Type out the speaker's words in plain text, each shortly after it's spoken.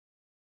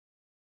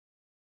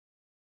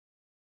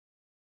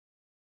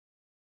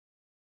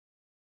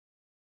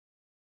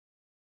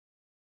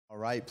All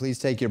right, please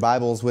take your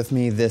Bibles with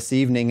me this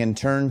evening and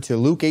turn to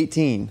Luke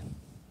 18.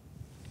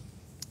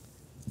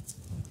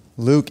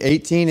 Luke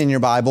 18 in your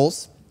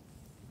Bibles.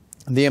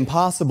 The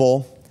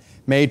Impossible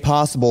Made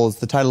Possible is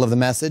the title of the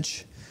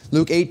message.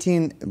 Luke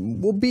 18,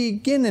 we'll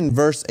begin in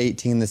verse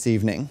 18 this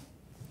evening.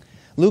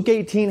 Luke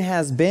 18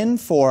 has been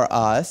for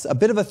us a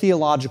bit of a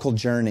theological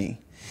journey.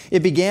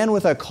 It began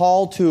with a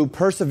call to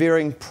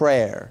persevering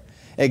prayer,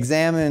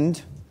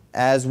 examined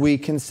as we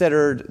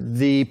considered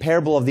the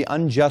parable of the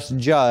unjust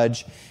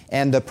judge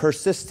and the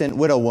persistent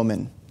widow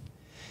woman.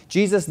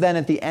 Jesus then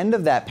at the end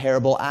of that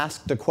parable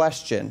asked a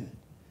question.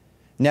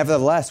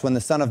 Nevertheless, when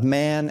the Son of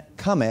Man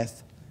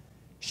cometh,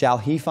 shall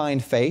he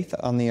find faith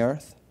on the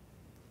earth?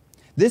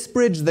 This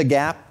bridged the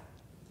gap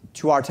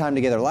to our time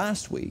together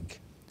last week,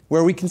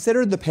 where we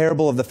considered the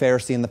parable of the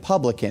Pharisee and the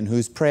publican,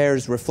 whose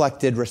prayers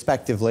reflected,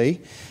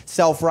 respectively,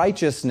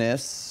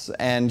 self-righteousness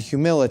and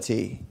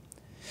humility.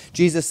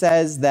 Jesus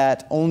says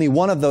that only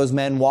one of those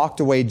men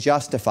walked away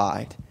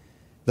justified,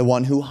 the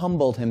one who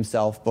humbled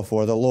himself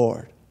before the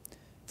Lord.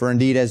 For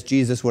indeed, as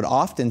Jesus would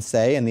often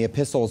say, and the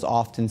epistles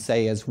often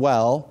say as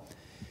well,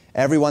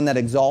 everyone that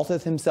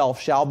exalteth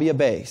himself shall be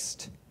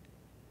abased,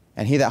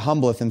 and he that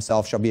humbleth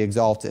himself shall be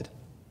exalted.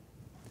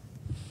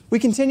 We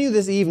continue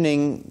this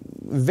evening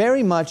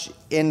very much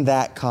in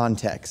that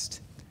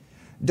context.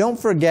 Don't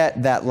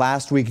forget that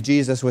last week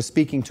Jesus was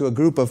speaking to a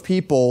group of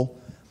people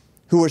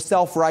who were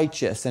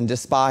self-righteous and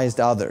despised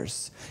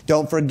others.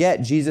 Don't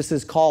forget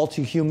Jesus' call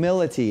to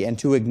humility and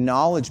to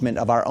acknowledgement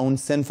of our own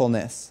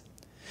sinfulness.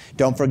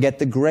 Don't forget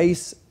the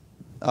grace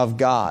of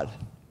God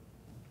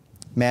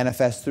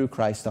manifest through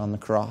Christ on the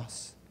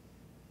cross.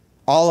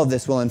 All of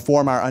this will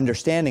inform our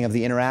understanding of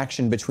the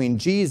interaction between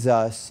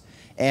Jesus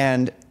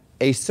and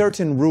a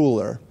certain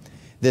ruler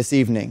this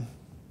evening.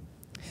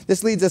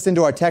 This leads us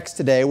into our text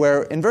today,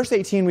 where in verse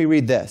 18 we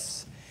read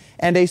this: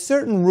 "And a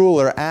certain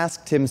ruler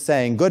asked him,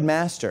 saying, Good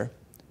master,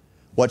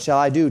 what shall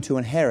I do to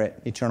inherit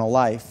eternal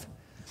life?"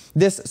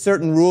 This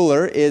certain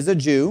ruler is a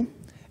Jew,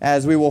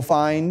 as we will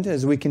find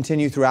as we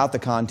continue throughout the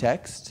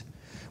context.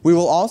 We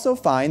will also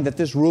find that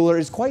this ruler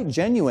is quite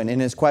genuine in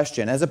his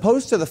question, as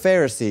opposed to the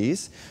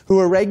Pharisees, who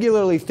are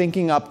regularly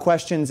thinking up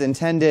questions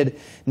intended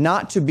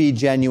not to be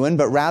genuine,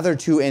 but rather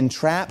to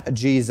entrap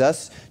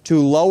Jesus, to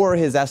lower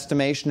his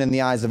estimation in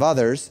the eyes of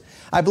others.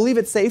 I believe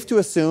it's safe to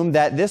assume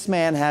that this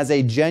man has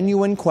a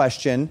genuine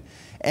question,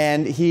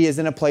 and he is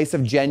in a place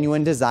of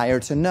genuine desire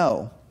to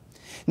know.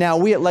 Now,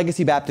 we at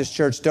Legacy Baptist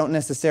Church don't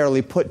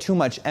necessarily put too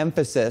much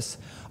emphasis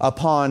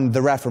upon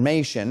the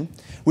Reformation.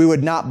 We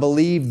would not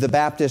believe the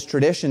Baptist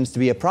traditions to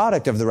be a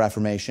product of the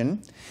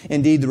Reformation.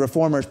 Indeed, the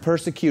Reformers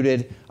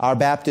persecuted our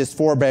Baptist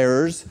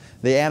forebearers,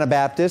 the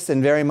Anabaptists,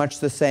 in very much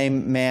the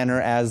same manner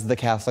as the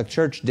Catholic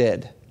Church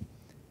did.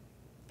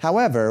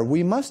 However,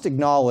 we must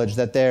acknowledge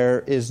that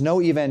there is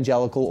no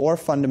evangelical or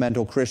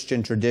fundamental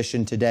Christian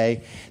tradition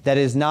today that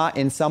is not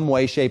in some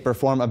way, shape, or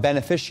form a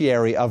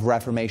beneficiary of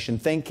Reformation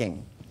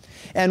thinking.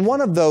 And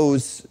one of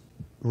those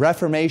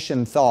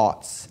Reformation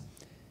thoughts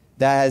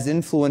that has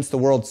influenced the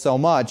world so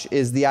much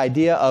is the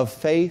idea of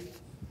faith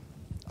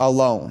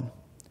alone.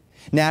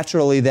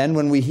 Naturally, then,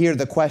 when we hear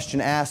the question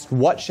asked,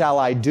 what shall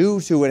I do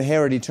to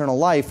inherit eternal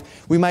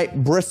life, we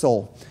might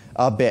bristle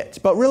a bit.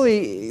 But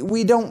really,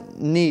 we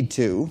don't need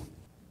to.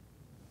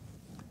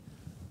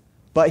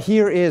 But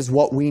here is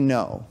what we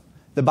know.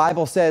 The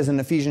Bible says in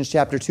Ephesians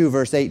chapter 2,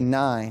 verse 8 and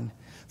 9,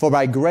 "For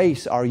by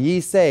grace are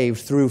ye saved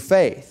through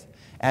faith,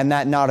 and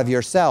that not of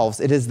yourselves.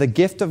 It is the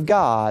gift of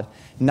God,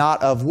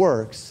 not of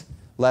works,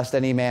 lest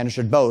any man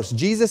should boast."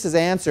 Jesus'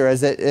 answer,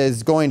 as it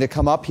is going to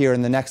come up here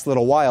in the next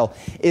little while,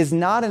 is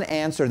not an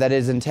answer that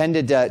is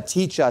intended to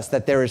teach us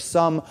that there is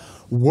some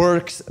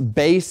works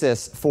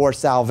basis for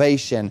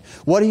salvation.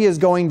 What he is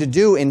going to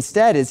do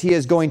instead is he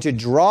is going to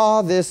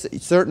draw this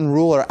certain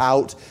ruler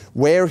out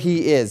where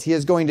he is. He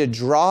is going to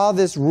draw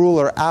this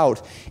ruler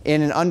out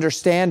in an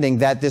understanding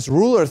that this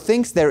ruler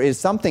thinks there is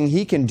something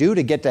he can do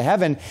to get to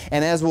heaven,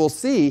 and as we'll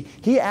see,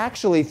 he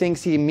actually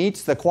thinks he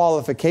meets the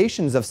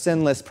qualifications of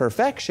sinless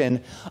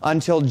perfection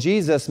until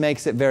Jesus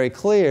makes it very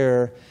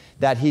clear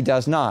that he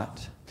does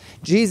not.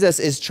 Jesus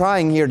is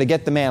trying here to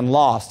get the man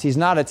lost. He's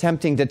not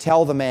attempting to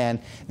tell the man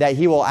that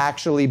he will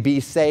actually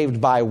be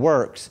saved by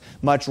works,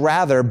 much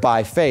rather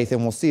by faith,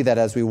 and we'll see that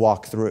as we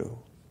walk through.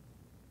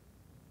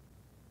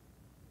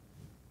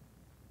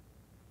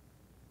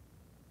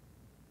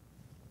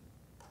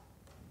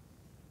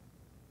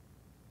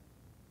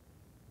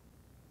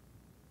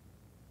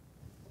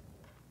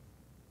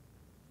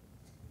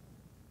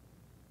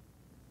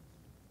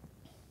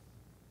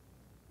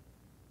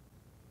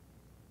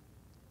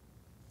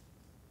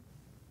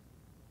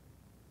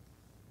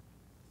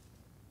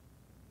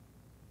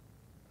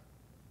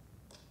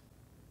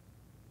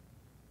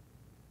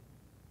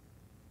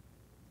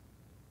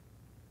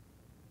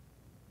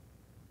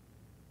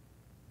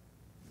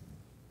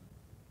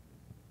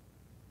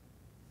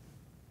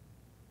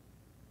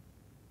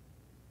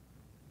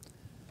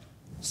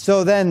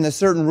 So then the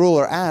certain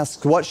ruler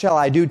asks, what shall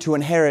I do to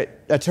inherit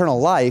eternal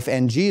life?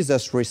 And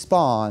Jesus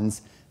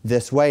responds,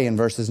 this way in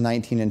verses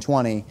 19 and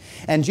 20.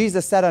 And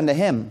Jesus said unto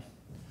him,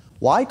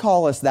 Why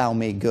callest thou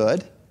me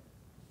good?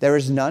 There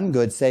is none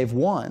good save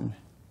one,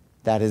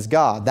 that is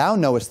God. Thou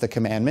knowest the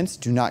commandments.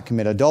 Do not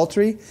commit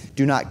adultery.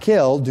 Do not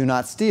kill. Do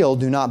not steal.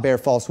 Do not bear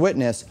false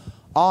witness.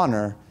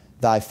 Honor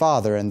thy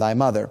father and thy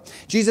mother.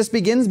 Jesus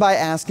begins by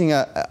asking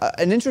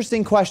an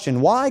interesting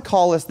question. Why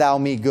callest thou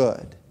me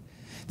good?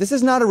 This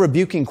is not a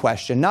rebuking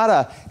question, not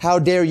a, how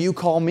dare you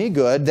call me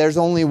good? There's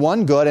only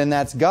one good, and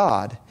that's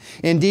God.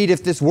 Indeed,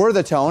 if this were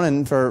the tone,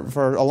 and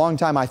for a long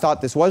time I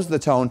thought this was the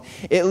tone,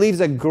 it leaves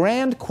a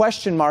grand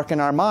question mark in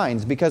our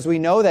minds, because we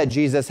know that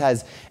Jesus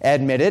has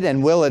admitted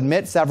and will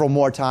admit several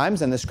more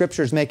times, and the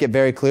scriptures make it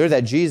very clear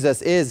that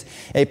Jesus is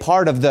a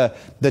part of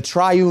the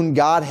triune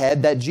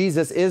Godhead, that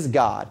Jesus is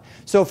God.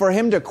 So for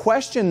him to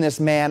question this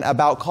man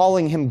about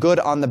calling him good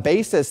on the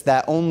basis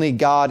that only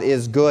God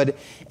is good,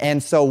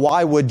 and so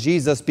why would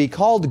Jesus be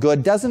called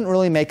good, doesn't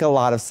really make a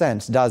lot of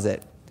sense, does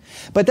it?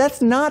 But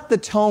that's not the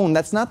tone,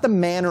 that's not the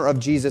manner of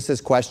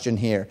Jesus' question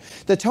here.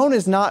 The tone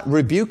is not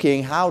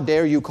rebuking, how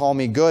dare you call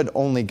me good,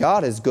 only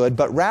God is good,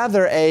 but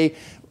rather a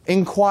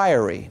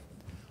inquiry.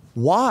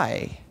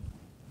 Why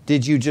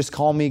did you just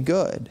call me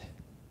good?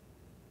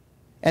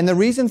 And the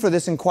reason for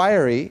this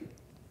inquiry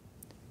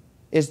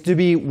is to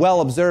be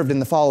well observed in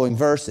the following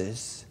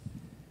verses.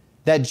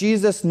 That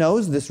Jesus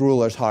knows this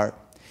ruler's heart.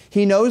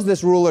 He knows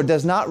this ruler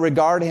does not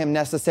regard him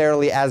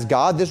necessarily as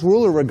God. This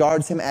ruler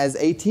regards him as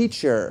a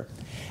teacher.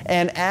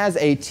 And as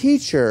a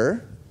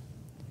teacher,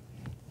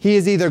 he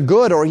is either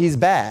good or he's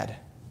bad.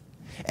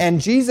 And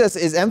Jesus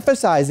is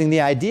emphasizing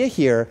the idea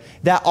here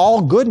that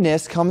all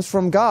goodness comes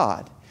from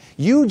God.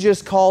 You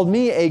just called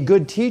me a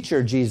good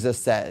teacher, Jesus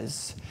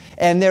says.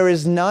 And there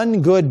is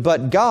none good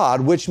but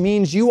God, which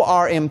means you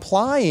are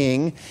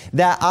implying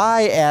that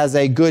I, as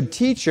a good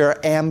teacher,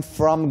 am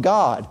from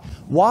God.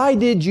 Why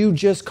did you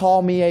just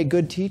call me a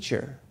good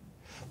teacher?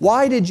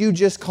 Why did you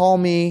just call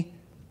me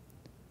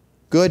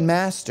good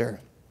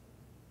master?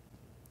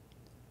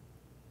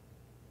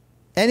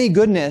 Any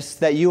goodness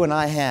that you and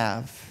I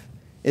have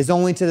is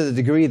only to the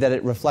degree that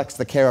it reflects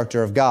the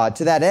character of God.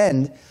 To that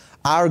end,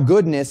 our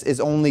goodness is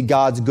only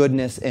God's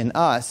goodness in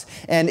us.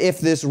 And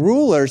if this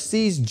ruler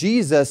sees in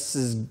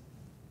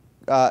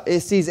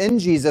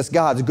Jesus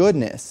God's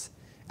goodness,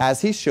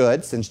 as he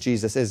should, since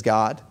Jesus is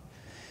God,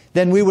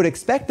 then we would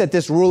expect that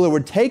this ruler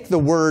would take the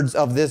words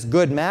of this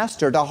good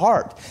master to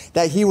heart,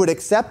 that he would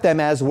accept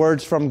them as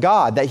words from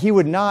God, that he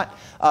would not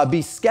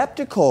be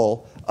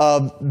skeptical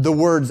of the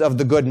words of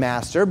the good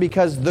master,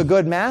 because the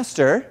good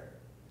master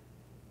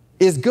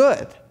is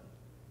good,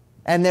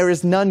 and there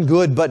is none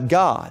good but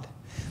God.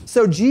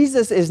 So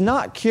Jesus is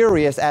not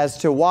curious as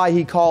to why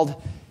he called,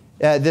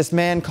 this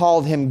man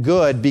called him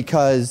good,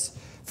 because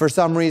for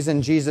some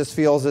reason Jesus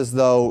feels as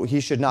though he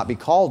should not be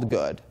called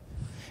good.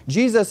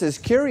 Jesus is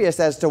curious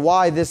as to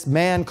why this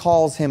man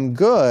calls him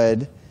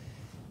good,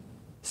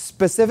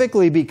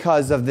 specifically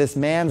because of this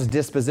man's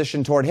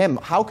disposition toward him.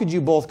 How could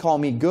you both call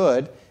me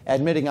good,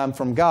 admitting I'm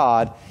from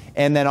God,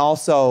 and then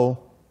also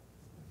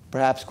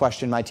perhaps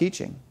question my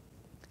teaching?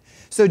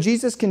 So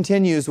Jesus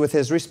continues with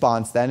his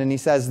response then, and he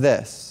says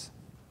this,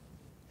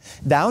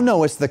 Thou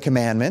knowest the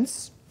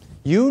commandments.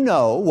 You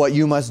know what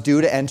you must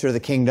do to enter the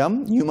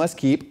kingdom. You must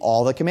keep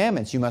all the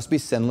commandments. You must be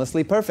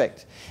sinlessly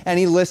perfect. And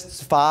he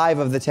lists 5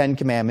 of the 10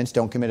 commandments.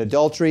 Don't commit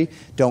adultery.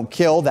 Don't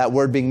kill, that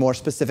word being more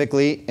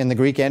specifically in the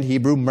Greek and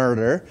Hebrew,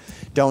 murder.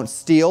 Don't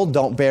steal.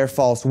 Don't bear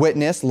false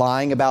witness,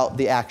 lying about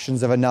the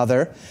actions of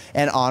another,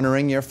 and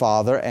honoring your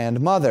father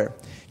and mother.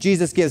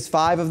 Jesus gives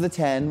 5 of the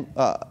 10,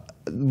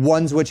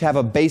 ones which have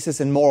a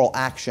basis in moral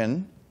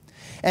action.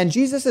 And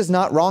Jesus is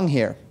not wrong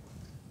here.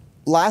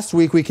 Last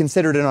week we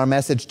considered in our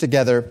message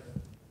together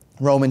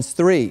Romans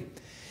 3.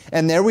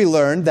 And there we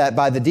learned that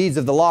by the deeds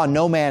of the law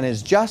no man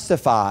is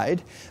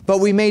justified, but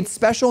we made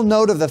special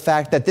note of the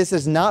fact that this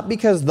is not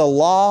because the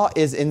law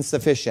is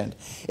insufficient.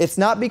 It's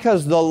not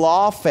because the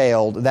law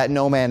failed that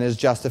no man is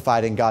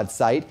justified in God's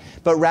sight,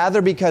 but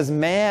rather because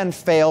man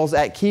fails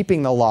at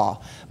keeping the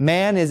law.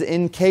 Man is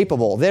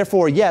incapable.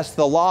 Therefore, yes,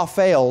 the law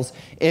fails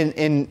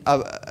in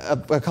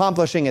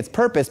accomplishing its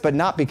purpose, but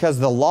not because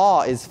the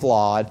law is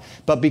flawed,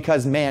 but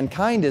because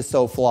mankind is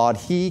so flawed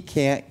he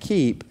can't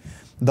keep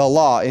the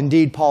law.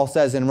 Indeed, Paul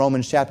says in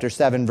Romans chapter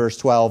 7, verse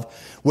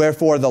 12,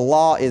 Wherefore the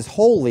law is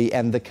holy,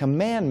 and the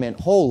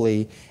commandment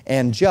holy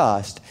and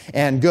just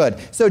and good.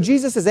 So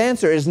Jesus'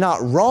 answer is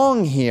not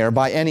wrong here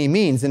by any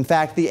means. In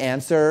fact, the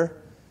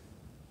answer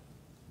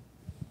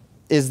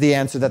is the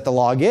answer that the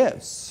law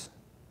gives.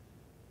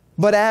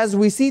 But as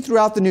we see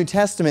throughout the New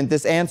Testament,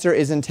 this answer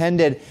is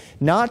intended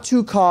not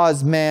to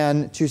cause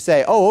man to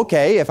say, oh,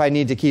 okay, if I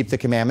need to keep the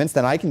commandments,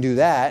 then I can do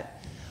that.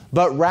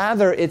 But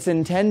rather, it's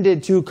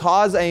intended to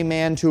cause a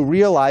man to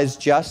realize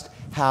just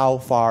how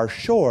far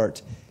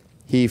short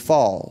he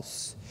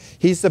falls.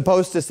 He's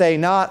supposed to say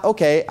not,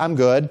 okay, I'm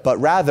good, but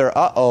rather,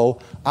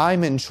 uh-oh,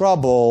 I'm in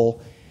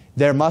trouble.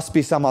 There must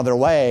be some other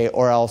way,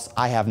 or else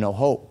I have no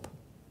hope.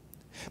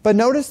 But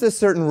notice this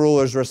certain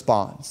ruler's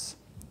response.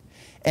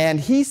 And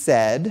he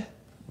said,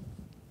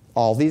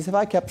 All these have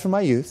I kept from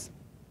my youth.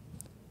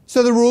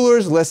 So the ruler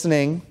is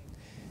listening.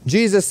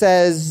 Jesus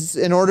says,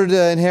 in order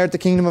to inherit the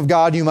kingdom of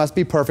God, you must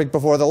be perfect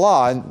before the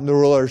law. And the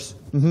ruler's,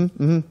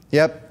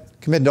 yep,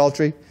 commit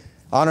adultery,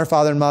 honor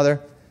father and mother.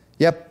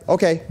 Yep,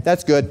 okay,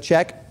 that's good,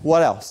 check.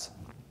 What else?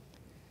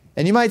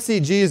 And you might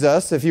see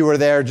Jesus, if you were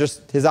there,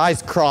 just his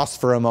eyes cross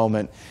for a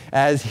moment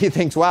as he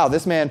thinks, wow,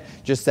 this man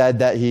just said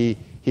that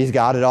he's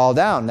got it all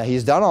down, that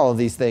he's done all of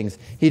these things.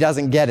 He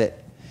doesn't get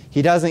it.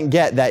 He doesn't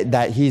get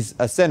that he's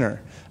a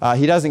sinner.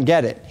 He doesn't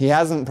get it. He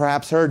hasn't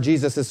perhaps heard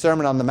Jesus'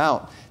 Sermon on the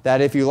Mount, that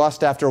if you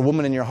lust after a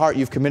woman in your heart,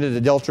 you've committed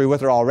adultery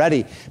with her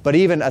already. But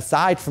even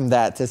aside from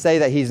that, to say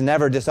that he's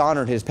never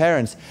dishonored his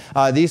parents,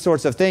 these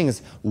sorts of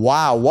things,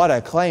 wow, what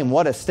a claim,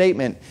 what a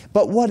statement.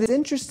 But what is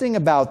interesting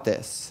about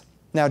this,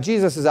 now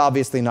Jesus is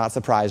obviously not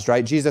surprised,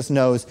 right? Jesus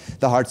knows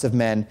the hearts of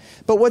men.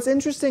 But what's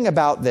interesting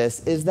about this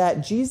is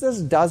that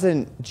Jesus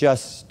doesn't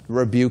just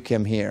rebuke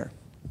him here.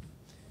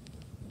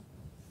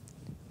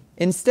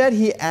 Instead,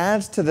 he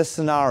adds to the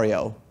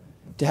scenario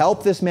to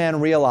help this man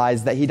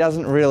realize that he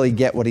doesn't really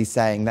get what he's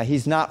saying, that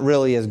he's not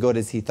really as good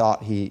as he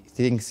thought he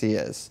thinks he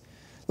is.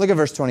 Look at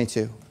verse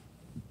 22.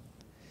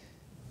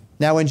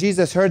 Now when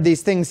Jesus heard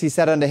these things, he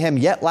said unto him,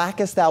 Yet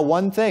lackest thou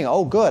one thing.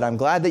 Oh, good, I'm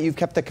glad that you've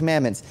kept the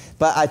commandments.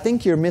 But I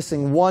think you're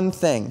missing one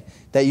thing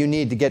that you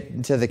need to get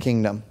into the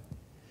kingdom.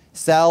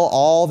 Sell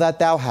all that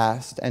thou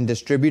hast, and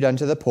distribute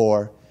unto the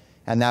poor,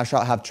 and thou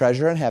shalt have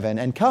treasure in heaven,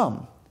 and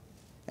come,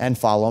 and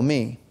follow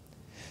me.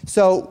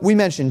 So we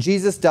mentioned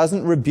Jesus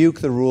doesn't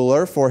rebuke the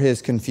ruler for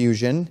his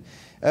confusion.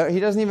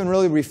 He doesn't even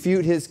really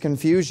refute his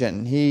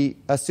confusion. He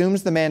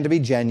assumes the man to be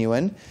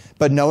genuine,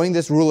 but knowing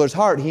this ruler's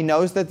heart, he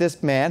knows that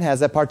this man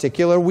has a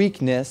particular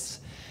weakness,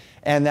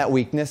 and that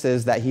weakness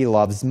is that he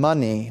loves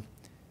money.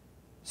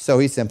 So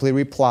he simply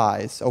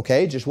replies,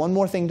 okay, just one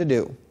more thing to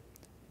do.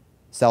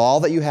 Sell all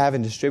that you have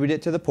and distribute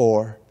it to the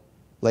poor.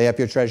 Lay up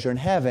your treasure in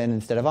heaven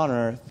instead of on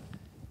earth,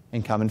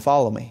 and come and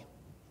follow me.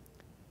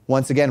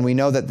 Once again, we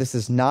know that this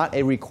is not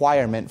a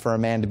requirement for a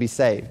man to be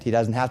saved. He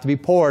doesn't have to be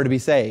poor to be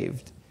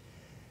saved.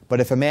 But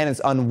if a man is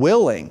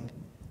unwilling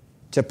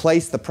to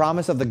place the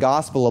promise of the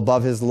gospel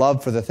above his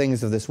love for the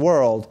things of this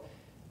world,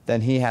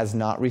 then he has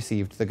not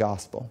received the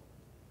gospel.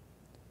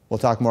 We'll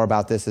talk more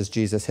about this as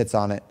Jesus hits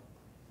on it.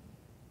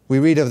 We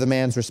read of the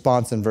man's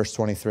response in verse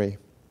 23.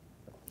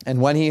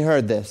 And when he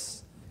heard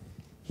this,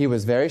 he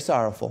was very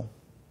sorrowful,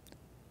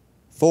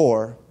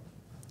 for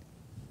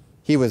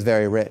he was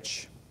very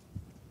rich.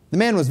 The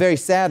man was very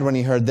sad when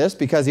he heard this,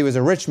 because he was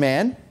a rich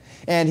man,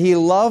 and he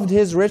loved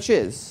his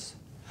riches.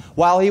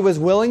 While he was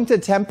willing to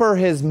temper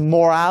his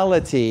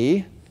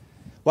morality,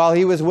 while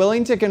he was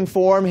willing to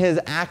conform his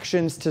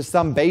actions to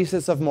some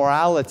basis of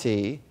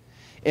morality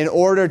in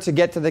order to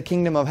get to the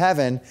kingdom of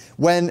heaven,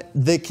 when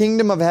the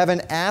kingdom of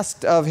heaven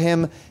asked of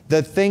him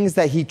the things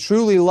that he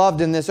truly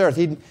loved in this earth,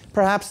 he'd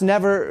perhaps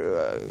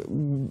never,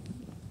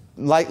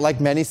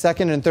 like many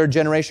second and third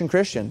generation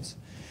Christians,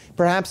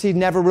 perhaps he'd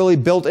never really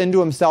built into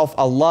himself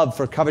a love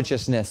for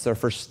covetousness or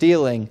for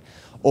stealing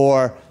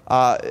or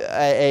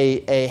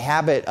a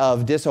habit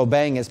of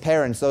disobeying his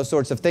parents, those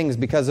sorts of things,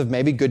 because of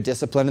maybe good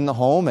discipline in the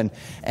home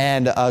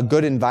and a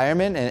good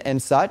environment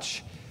and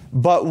such.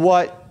 But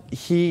what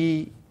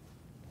he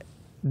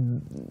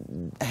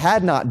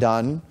had not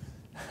done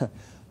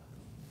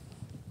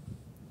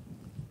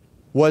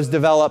was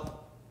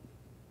develop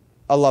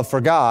a love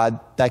for God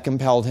that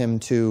compelled him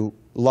to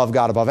love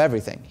God above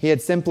everything. He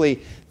had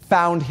simply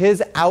found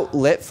his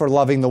outlet for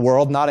loving the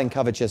world, not in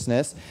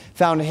covetousness,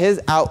 found his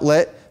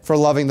outlet for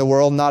loving the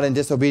world, not in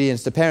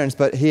disobedience to parents,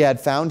 but he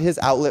had found his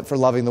outlet for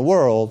loving the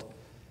world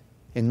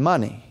in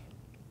money.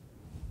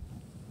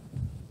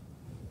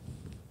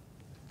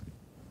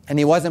 And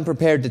he wasn't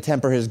prepared to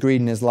temper his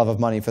greed and his love of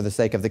money for the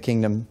sake of the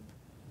kingdom.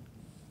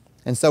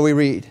 And so we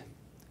read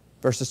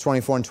verses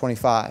 24 and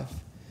 25.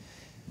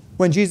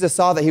 When Jesus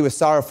saw that he was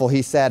sorrowful,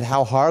 he said,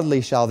 How hardly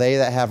shall they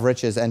that have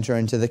riches enter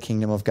into the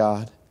kingdom of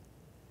God?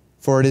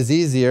 For it is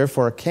easier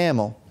for a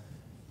camel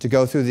to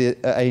go through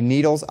a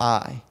needle's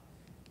eye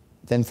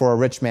than for a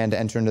rich man to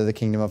enter into the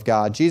kingdom of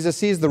God. Jesus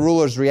sees the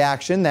ruler's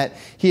reaction, that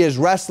he is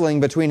wrestling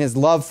between his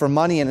love for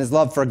money and his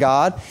love for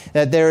God,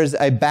 that there is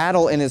a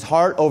battle in his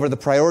heart over the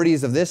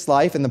priorities of this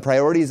life and the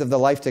priorities of the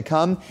life to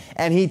come.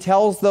 And he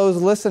tells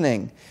those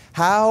listening,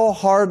 How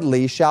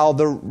hardly shall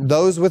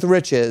those with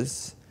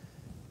riches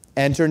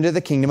enter into the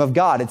kingdom of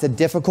God. It's a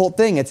difficult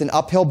thing. It's an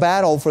uphill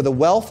battle for the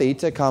wealthy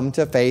to come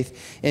to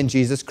faith in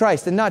Jesus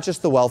Christ. And not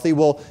just the wealthy.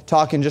 We'll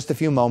talk in just a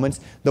few moments.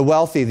 The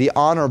wealthy, the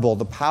honorable,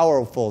 the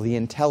powerful, the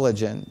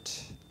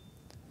intelligent.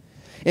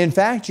 In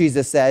fact,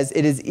 Jesus says,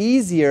 it is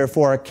easier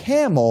for a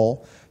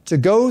camel to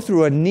go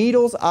through a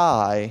needle's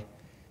eye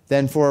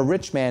than for a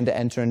rich man to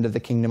enter into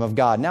the kingdom of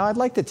God. Now, I'd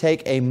like to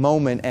take a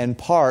moment and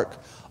park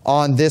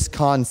on this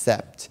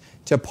concept,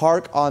 to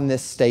park on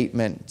this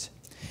statement.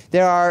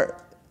 There are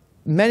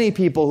many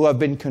people who have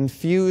been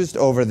confused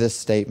over this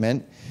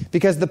statement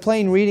because the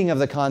plain reading of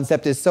the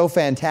concept is so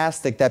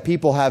fantastic that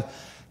people have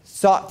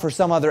sought for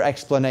some other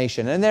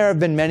explanation. And there have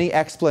been many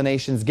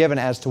explanations given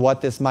as to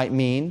what this might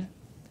mean.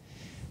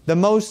 The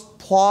most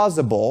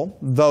plausible,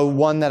 though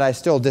one that I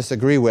still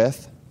disagree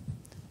with,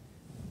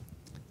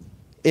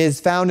 is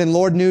found in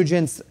Lord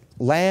Nugent's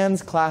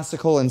Lands,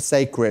 Classical and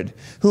Sacred,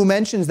 who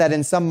mentions that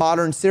in some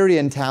modern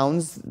Syrian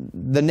towns,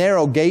 the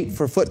narrow gate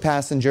for foot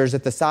passengers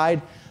at the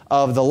side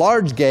of the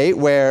large gate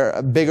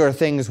where bigger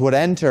things would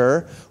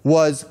enter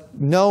was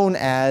known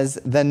as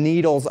the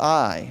needle's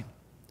eye.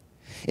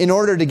 In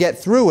order to get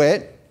through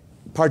it,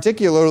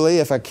 particularly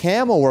if a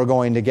camel were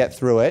going to get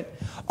through it,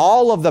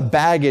 all of the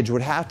baggage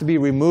would have to be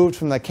removed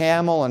from the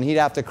camel, and he'd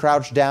have to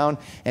crouch down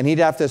and he'd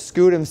have to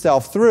scoot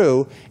himself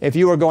through if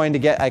you were going to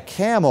get a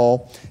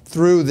camel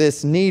through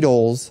this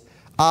needle's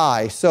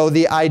eye. So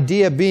the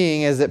idea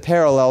being, as it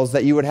parallels,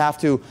 that you would have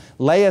to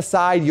lay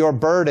aside your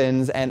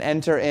burdens and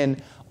enter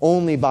in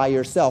only by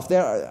yourself.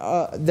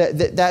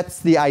 That's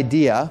the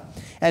idea.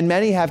 And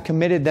many have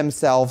committed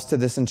themselves to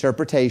this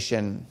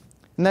interpretation.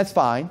 And that's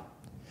fine.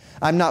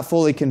 I'm not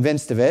fully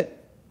convinced of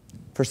it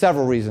for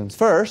several reasons.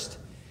 First,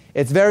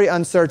 it's very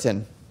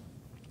uncertain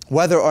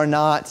whether or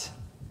not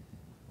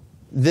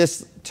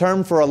this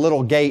term for a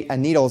little gate, a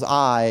needle's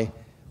eye,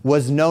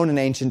 was known in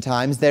ancient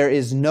times. There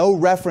is no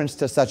reference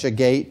to such a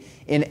gate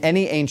in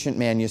any ancient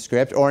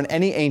manuscript or in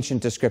any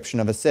ancient description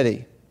of a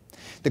city.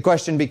 The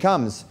question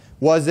becomes,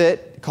 was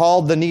it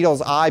called the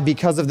needle's eye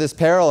because of this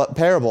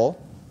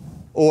parable,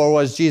 or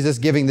was Jesus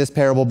giving this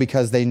parable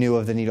because they knew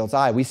of the needle's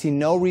eye? We see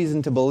no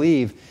reason to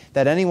believe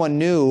that anyone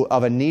knew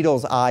of a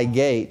needle's eye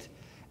gate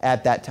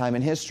at that time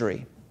in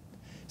history.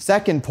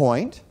 Second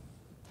point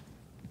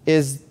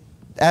is,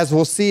 as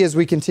we'll see as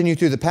we continue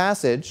through the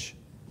passage,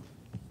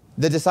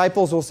 the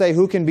disciples will say,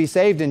 "Who can be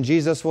saved?" And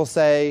Jesus will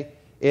say,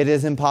 "It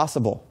is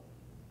impossible."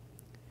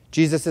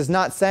 Jesus is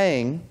not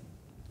saying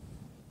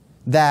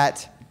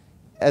that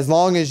as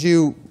long as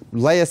you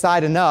lay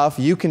aside enough,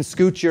 you can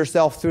scoot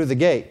yourself through the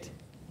gate.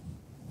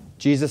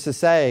 Jesus is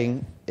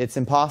saying it's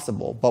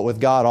impossible, but with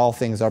God all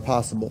things are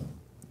possible.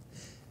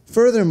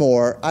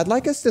 Furthermore, I'd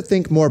like us to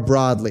think more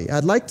broadly.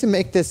 I'd like to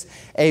make this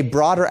a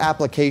broader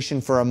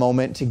application for a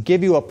moment to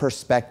give you a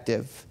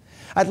perspective.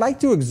 I'd like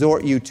to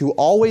exhort you to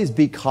always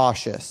be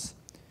cautious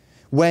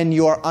when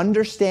your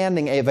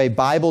understanding of a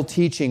Bible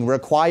teaching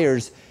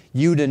requires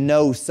you to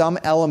know some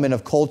element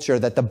of culture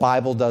that the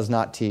Bible does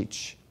not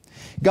teach.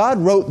 God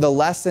wrote the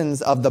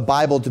lessons of the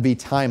Bible to be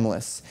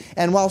timeless.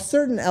 And while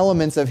certain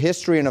elements of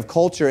history and of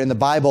culture in the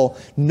Bible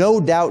no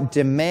doubt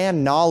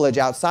demand knowledge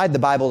outside the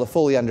Bible to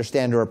fully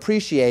understand or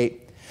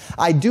appreciate,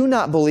 I do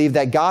not believe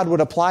that God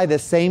would apply the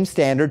same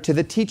standard to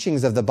the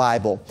teachings of the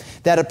Bible.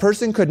 That a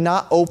person could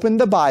not open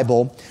the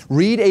Bible,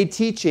 read a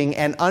teaching,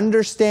 and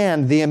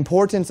understand the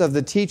importance of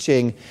the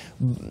teaching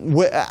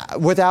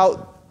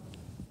without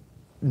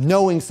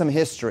knowing some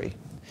history.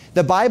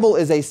 The Bible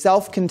is a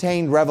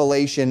self-contained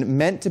revelation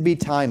meant to be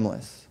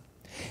timeless.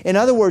 In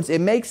other words,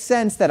 it makes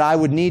sense that I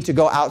would need to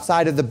go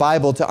outside of the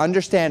Bible to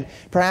understand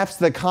perhaps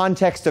the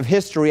context of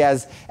history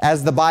as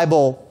the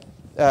Bible,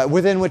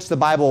 within which the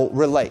Bible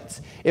relates.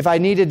 If I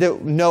needed to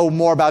know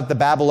more about the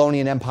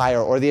Babylonian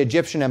Empire or the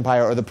Egyptian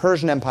Empire or the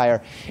Persian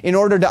Empire in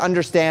order to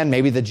understand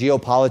maybe the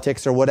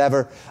geopolitics or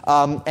whatever,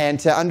 and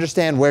to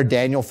understand where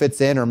Daniel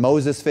fits in or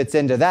Moses fits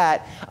into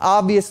that,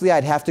 obviously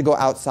I'd have to go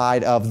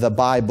outside of the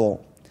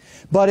Bible.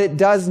 But it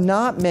does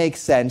not make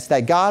sense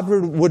that God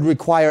would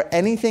require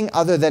anything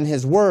other than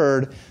His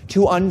Word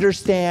to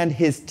understand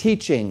His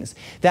teachings.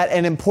 That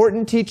an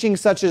important teaching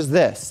such as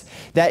this,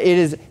 that it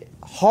is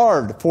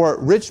hard for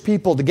rich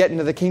people to get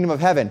into the kingdom of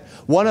heaven,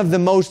 one of the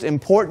most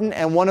important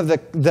and one of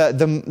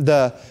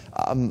the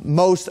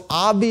most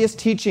obvious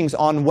teachings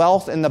on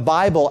wealth in the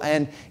Bible,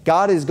 and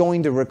God is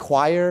going to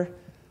require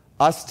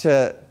us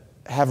to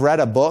have read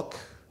a book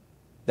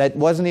that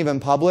wasn't even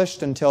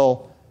published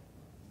until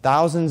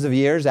thousands of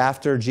years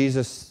after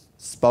Jesus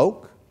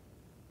spoke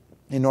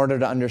in order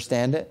to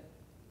understand it.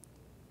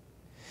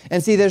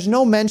 And see, there's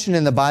no mention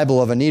in the Bible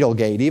of a needle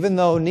gate, even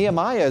though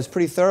Nehemiah is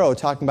pretty thorough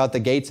talking about the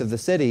gates of the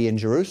city in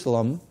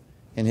Jerusalem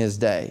in his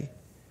day.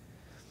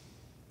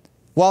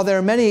 While there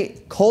are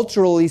many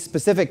culturally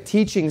specific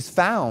teachings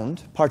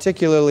found,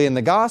 particularly in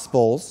the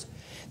Gospels,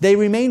 they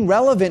remain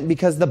relevant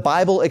because the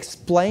Bible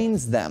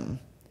explains them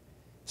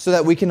so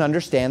that we can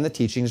understand the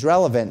teaching's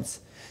relevance.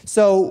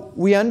 So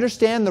we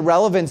understand the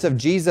relevance of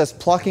Jesus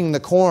plucking the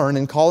corn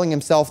and calling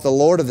Himself the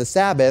Lord of the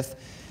Sabbath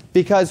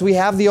because we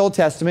have the Old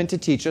Testament to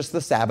teach us the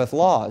Sabbath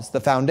laws,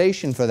 the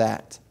foundation for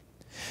that.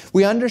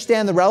 We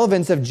understand the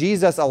relevance of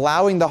Jesus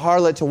allowing the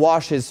harlot to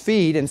wash His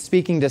feet and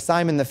speaking to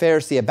Simon the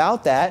Pharisee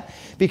about that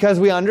because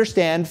we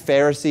understand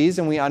Pharisees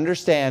and we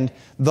understand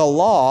the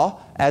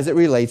law as it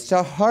relates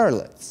to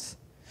harlots.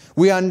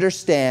 We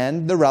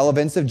understand the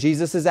relevance of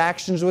Jesus'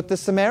 actions with the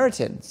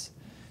Samaritans.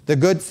 The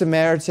Good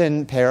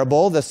Samaritan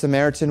parable, the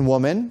Samaritan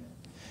woman,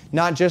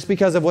 not just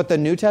because of what the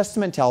New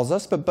Testament tells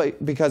us,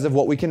 but because of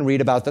what we can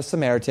read about the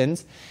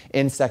Samaritans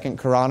in 2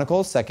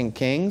 Chronicles, 2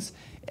 Kings,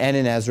 and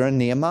in Ezra and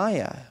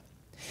Nehemiah.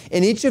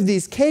 In each of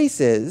these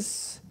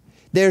cases,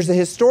 there's a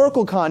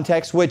historical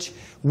context which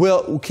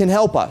can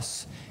help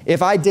us.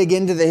 If I dig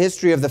into the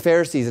history of the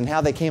Pharisees and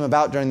how they came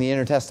about during the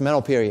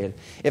intertestamental period,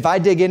 if I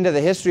dig into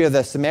the history of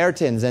the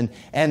Samaritans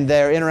and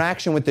their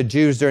interaction with the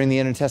Jews during the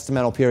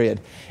intertestamental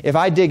period, if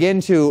I dig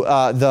into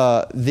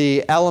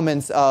the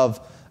elements of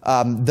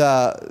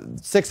the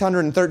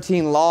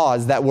 613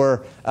 laws that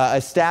were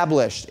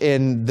established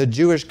in the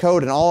Jewish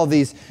code and all of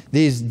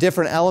these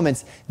different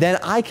elements, then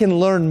I can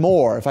learn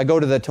more. If I go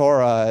to the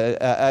Torah,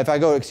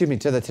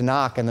 to the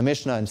Tanakh and the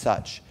Mishnah and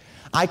such,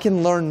 I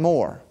can learn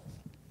more.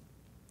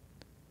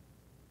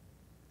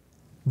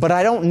 But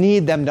I don't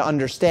need them to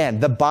understand.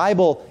 The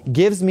Bible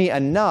gives me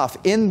enough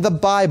in the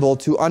Bible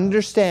to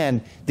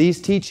understand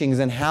these teachings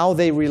and how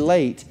they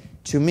relate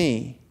to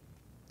me.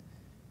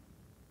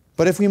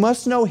 But if we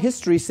must know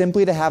history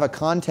simply to have a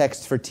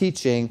context for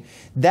teaching,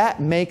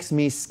 that makes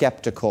me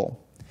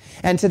skeptical.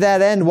 And to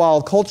that end,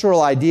 while the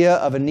cultural idea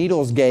of a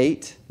needle's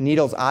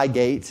eye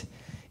gate,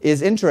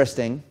 is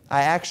interesting,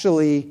 I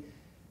actually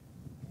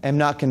am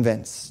not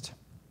convinced.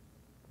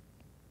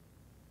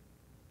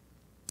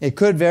 It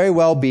could very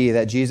well be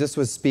that Jesus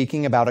was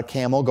speaking about a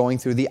camel going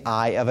through the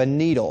eye of a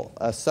needle,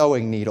 a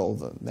sewing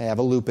needle. They have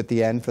a loop at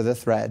the end for the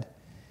thread.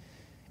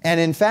 And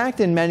in fact,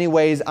 in many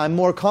ways, I'm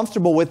more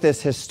comfortable with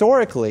this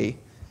historically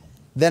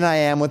than I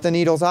am with the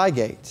needle's eye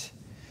gate.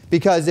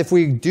 Because if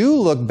we do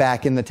look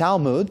back in the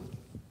Talmud,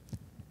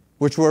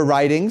 which were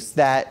writings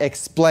that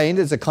explained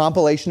as a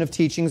compilation of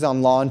teachings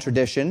on law and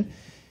tradition,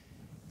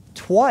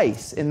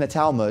 twice in the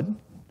Talmud,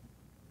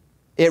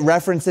 it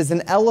references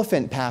an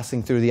elephant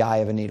passing through the eye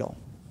of a needle.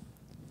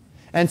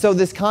 And so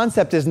this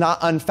concept is not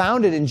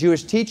unfounded in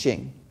Jewish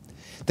teaching.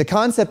 The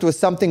concept was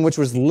something which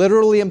was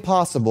literally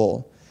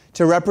impossible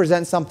to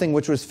represent something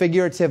which was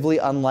figuratively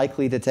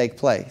unlikely to take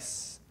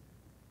place.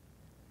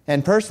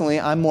 And personally,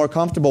 I'm more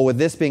comfortable with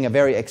this being a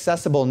very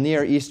accessible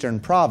Near Eastern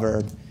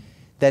proverb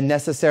than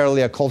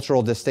necessarily a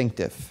cultural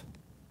distinctive.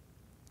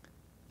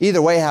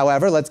 Either way,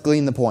 however, let's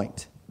glean the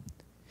point.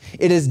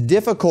 It is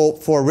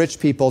difficult for rich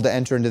people to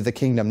enter into the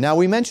kingdom. Now,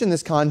 we mentioned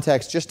this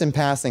context just in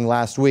passing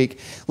last week.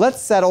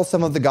 Let's settle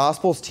some of the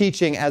gospel's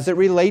teaching as it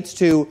relates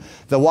to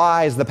the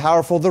wise, the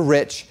powerful, the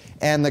rich,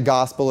 and the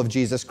gospel of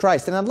Jesus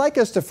Christ. And I'd like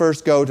us to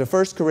first go to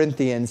 1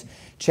 Corinthians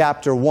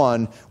chapter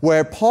 1,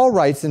 where Paul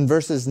writes in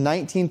verses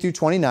 19 through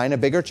 29, a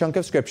bigger chunk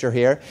of scripture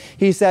here.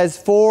 He says,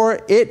 "For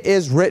it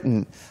is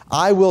written,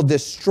 I will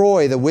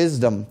destroy the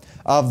wisdom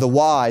of the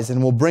wise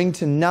and will bring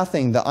to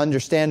nothing the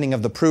understanding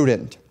of the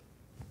prudent.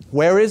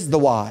 Where is the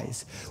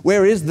wise?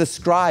 Where is the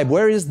scribe?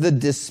 Where is the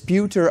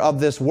disputer of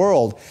this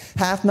world?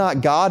 Hath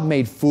not God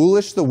made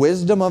foolish the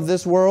wisdom of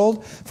this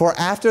world? For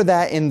after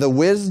that in the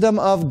wisdom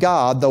of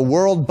God, the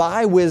world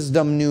by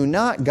wisdom knew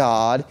not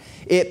God.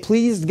 It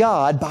pleased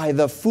God by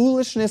the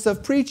foolishness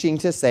of preaching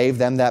to save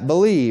them that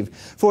believe.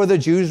 For the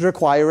Jews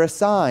require a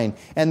sign,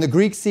 and the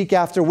Greeks seek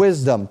after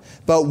wisdom.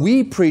 But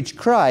we preach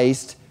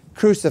Christ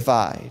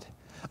crucified.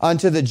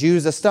 Unto the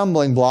Jews a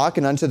stumbling block,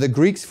 and unto the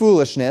Greeks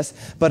foolishness,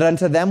 but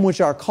unto them which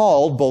are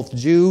called, both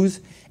Jews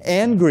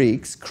and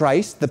Greeks,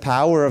 Christ the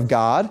power of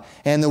God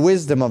and the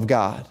wisdom of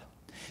God.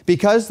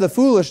 Because the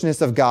foolishness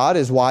of God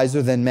is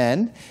wiser than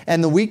men,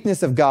 and the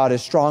weakness of God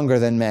is stronger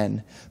than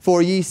men. For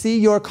ye see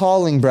your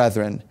calling,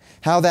 brethren,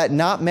 how that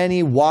not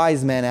many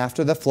wise men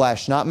after the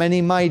flesh, not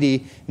many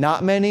mighty,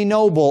 not many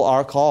noble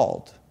are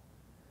called.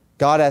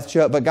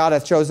 But God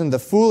hath chosen the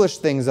foolish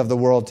things of the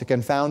world to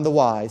confound the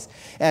wise,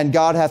 and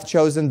God hath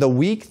chosen the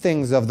weak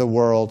things of the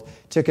world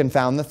to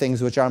confound the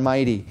things which are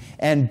mighty.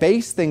 And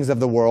base things of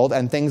the world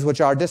and things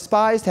which are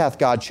despised hath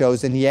God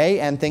chosen, yea,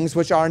 and things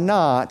which are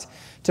not,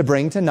 to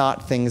bring to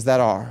naught things that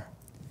are,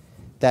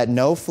 that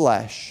no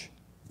flesh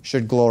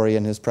should glory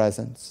in his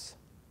presence."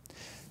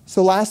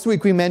 So last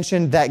week we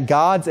mentioned that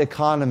God's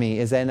economy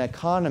is an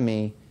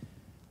economy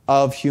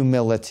of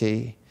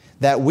humility.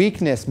 That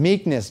weakness,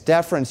 meekness,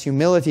 deference,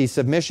 humility,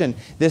 submission,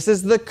 this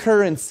is the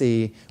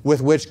currency with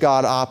which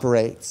God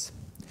operates.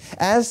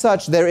 As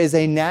such, there is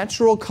a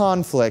natural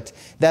conflict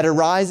that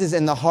arises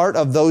in the heart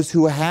of those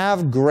who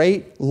have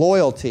great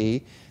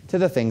loyalty to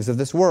the things of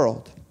this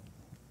world.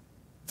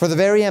 For the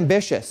very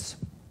ambitious,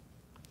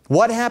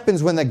 what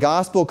happens when the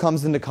gospel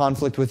comes into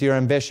conflict with your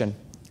ambition?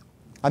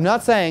 I'm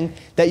not saying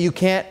that you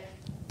can't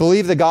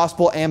believe the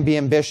gospel and be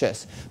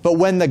ambitious, but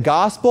when the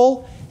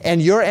gospel and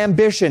your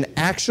ambition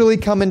actually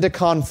come into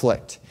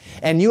conflict,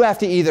 and you have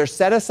to either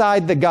set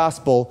aside the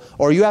gospel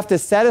or you have to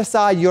set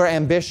aside your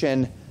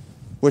ambition,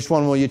 which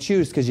one will you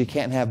choose? Because you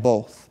can't have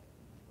both.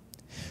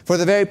 For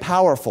the very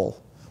powerful,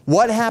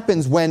 what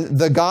happens when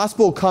the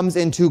gospel comes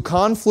into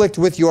conflict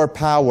with your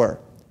power?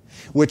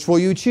 Which will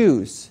you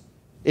choose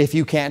if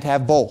you can't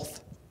have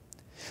both?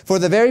 For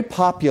the very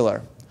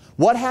popular,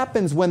 what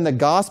happens when the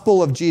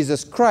gospel of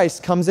Jesus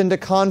Christ comes into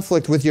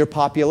conflict with your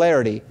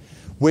popularity?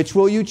 Which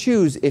will you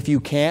choose if you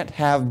can't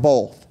have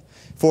both?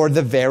 For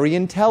the very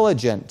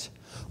intelligent,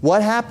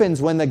 what happens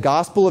when the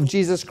gospel of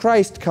Jesus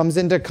Christ comes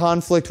into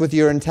conflict with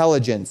your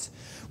intelligence?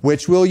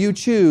 Which will you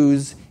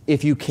choose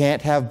if you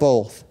can't have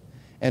both?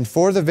 And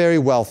for the very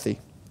wealthy,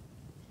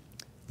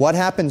 what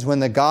happens when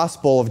the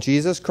gospel of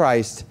Jesus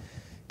Christ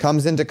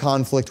comes into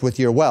conflict with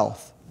your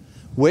wealth?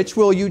 Which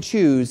will you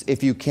choose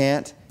if you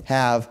can't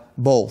have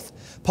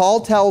both?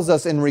 Paul tells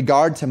us in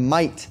regard to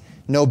might,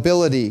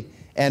 nobility,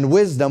 and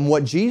wisdom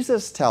what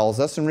Jesus tells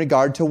us in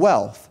regard to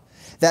wealth.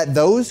 That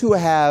those who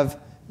have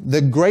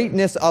the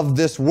greatness of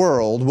this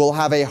world will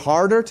have a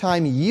harder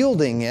time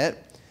yielding it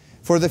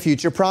for the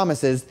future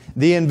promises,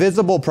 the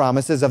invisible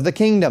promises of the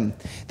kingdom.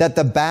 That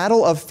the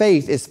battle of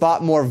faith is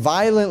fought more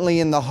violently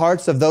in the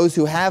hearts of those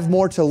who have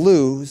more to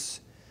lose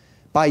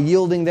by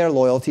yielding their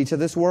loyalty to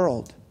this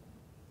world.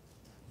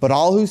 But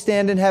all who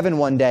stand in heaven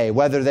one day,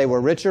 whether they were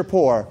rich or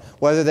poor,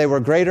 whether they were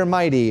great or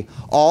mighty,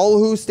 all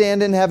who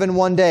stand in heaven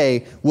one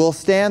day will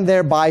stand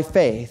there by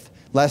faith,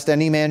 lest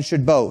any man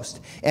should boast.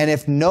 And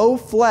if no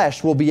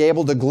flesh will be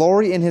able to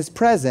glory in His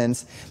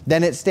presence,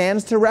 then it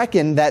stands to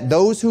reckon that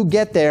those who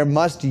get there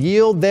must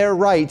yield their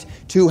right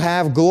to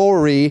have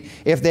glory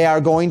if they are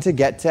going to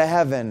get to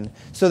heaven.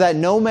 So that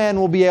no man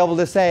will be able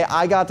to say,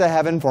 I got to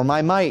heaven for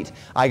my might.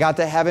 I got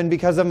to heaven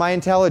because of my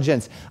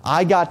intelligence.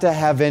 I got to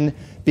heaven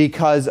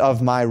because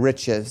of my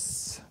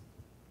riches.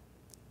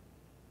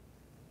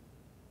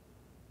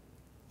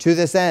 To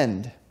this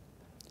end,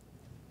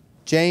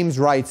 James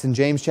writes in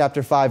James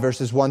chapter 5,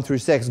 verses 1 through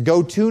 6,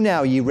 Go to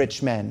now, ye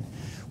rich men,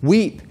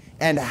 weep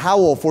and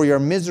howl for your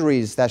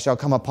miseries that shall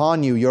come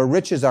upon you. Your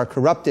riches are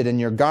corrupted, and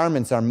your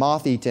garments are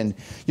moth-eaten.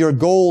 Your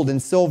gold and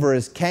silver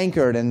is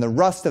cankered, and the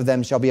rust of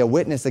them shall be a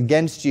witness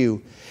against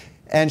you,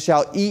 and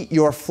shall eat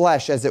your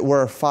flesh as it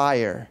were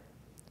fire.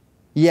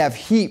 Ye have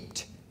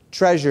heaped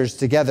treasures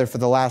together for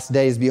the last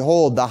days.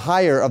 Behold, the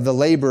hire of the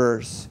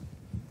laborers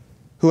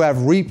who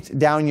have reaped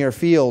down your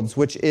fields,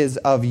 which is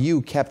of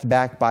you kept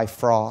back by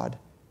fraud,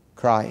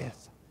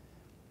 crieth.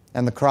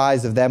 And the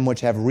cries of them which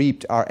have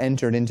reaped are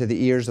entered into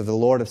the ears of the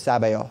Lord of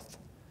Sabaoth.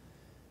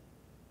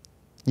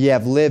 Ye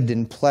have lived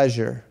in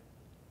pleasure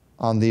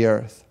on the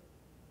earth,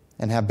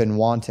 and have been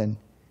wanton.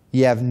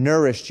 Ye have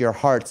nourished your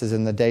hearts as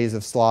in the days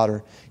of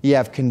slaughter. Ye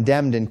have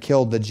condemned and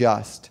killed the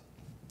just,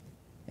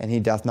 and He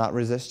doth not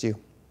resist you.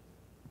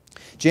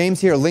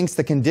 James here links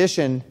the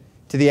condition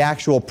to the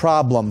actual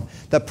problem.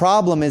 The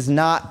problem is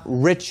not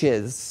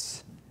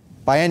riches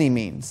by any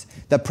means.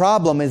 The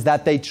problem is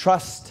that they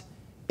trust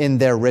in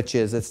their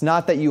riches. It's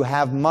not that you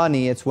have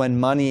money, it's when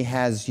money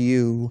has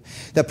you.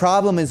 The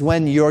problem is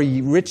when your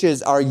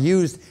riches are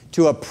used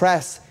to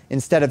oppress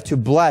instead of to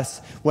bless.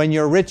 When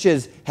your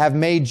riches have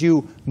made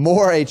you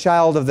more a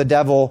child of the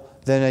devil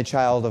than a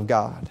child of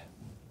God.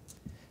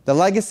 The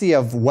legacy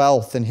of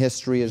wealth in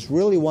history is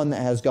really one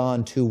that has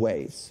gone two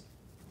ways.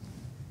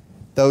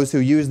 Those who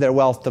use their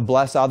wealth to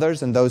bless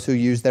others, and those who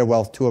use their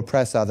wealth to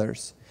oppress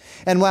others.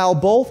 And while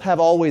both have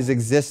always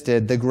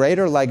existed, the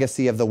greater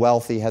legacy of the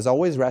wealthy has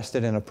always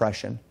rested in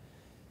oppression,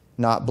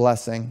 not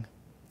blessing.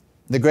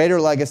 The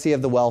greater legacy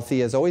of the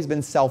wealthy has always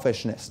been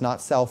selfishness,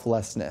 not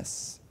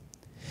selflessness.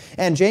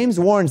 And James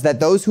warns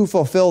that those who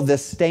fulfill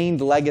this stained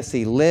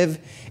legacy live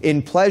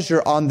in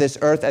pleasure on this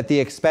earth at the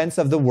expense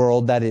of the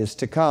world that is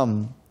to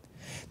come.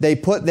 They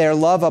put their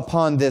love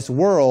upon this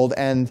world,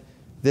 and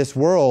this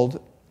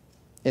world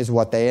is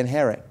what they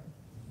inherit.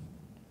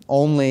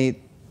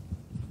 Only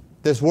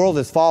this world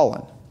is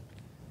fallen,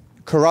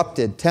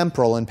 corrupted,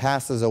 temporal, and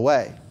passes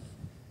away,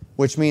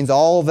 which means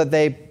all that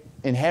they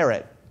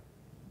inherit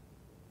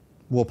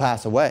will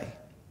pass away.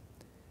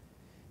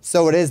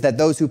 So it is that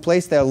those who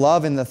place their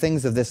love in the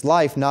things of this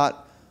life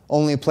not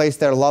only place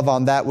their love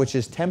on that which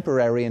is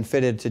temporary and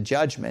fitted to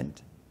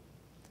judgment,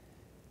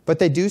 but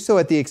they do so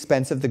at the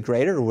expense of the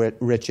greater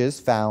riches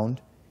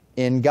found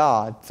in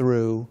God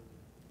through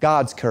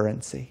God's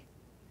currency.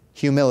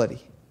 Humility,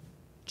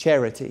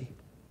 charity,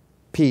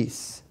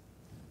 peace,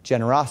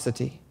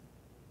 generosity,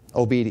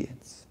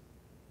 obedience.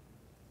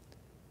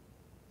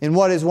 In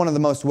what is one of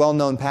the most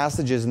well-known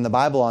passages in the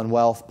Bible on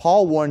wealth,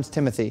 Paul warns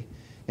Timothy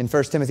in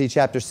 1 Timothy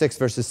chapter 6,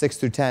 verses 6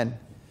 through 10.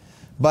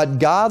 But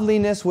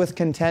godliness with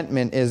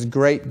contentment is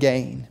great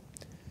gain.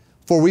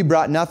 For we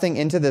brought nothing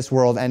into this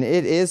world, and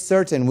it is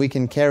certain we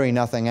can carry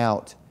nothing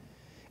out.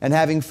 And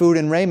having food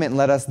and raiment,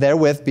 let us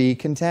therewith be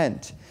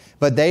content.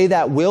 But they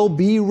that will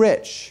be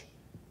rich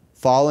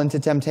fall into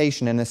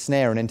temptation and a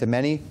snare, and into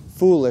many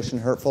foolish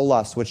and hurtful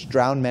lusts, which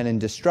drown men in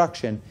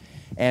destruction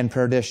and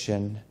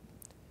perdition.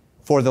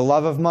 For the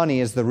love of money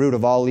is the root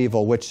of all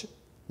evil, which,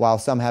 while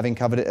some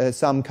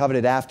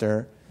coveted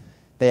after,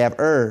 they have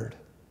erred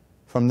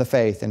from the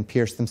faith and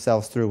pierced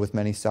themselves through with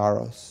many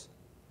sorrows.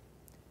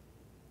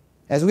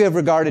 As we have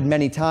regarded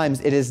many times,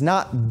 it is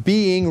not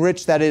being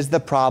rich that is the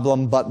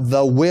problem, but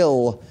the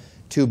will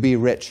to be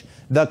rich.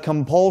 The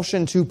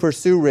compulsion to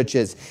pursue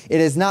riches.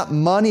 It is not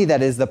money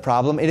that is the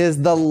problem. It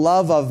is the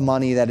love of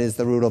money that is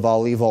the root of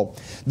all evil.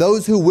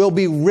 Those who will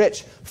be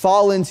rich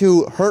fall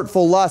into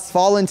hurtful lusts,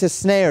 fall into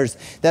snares,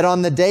 that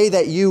on the day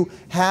that you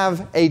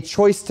have a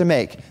choice to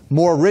make,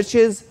 more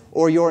riches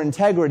or your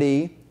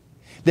integrity,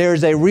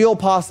 there's a real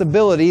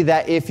possibility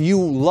that if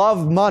you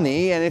love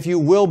money and if you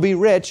will be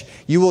rich,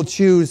 you will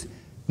choose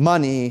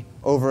money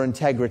over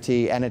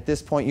integrity. And at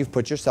this point, you've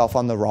put yourself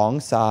on the wrong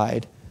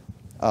side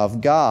of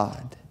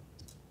God.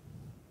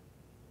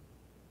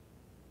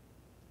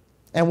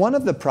 And one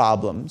of the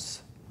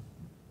problems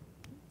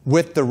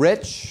with the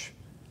rich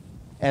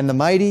and the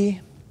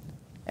mighty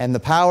and the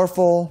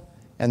powerful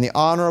and the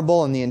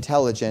honorable and the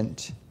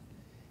intelligent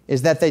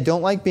is that they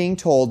don't like being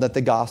told that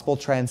the gospel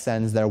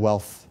transcends their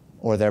wealth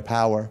or their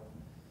power.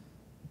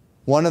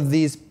 One of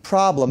these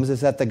problems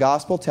is that the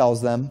gospel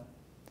tells them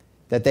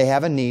that they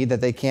have a need that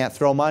they can't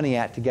throw money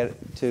at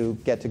to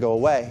get to go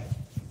away.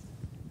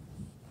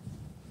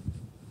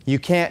 You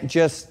can't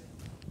just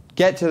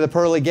get to the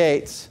pearly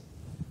gates,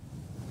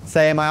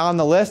 say, am I on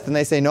the list? And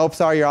they say, nope,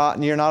 sorry,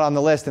 you're not on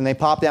the list. And they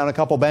pop down a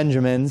couple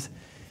Benjamins.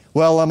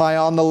 Well, am I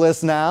on the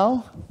list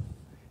now?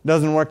 It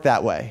doesn't work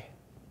that way.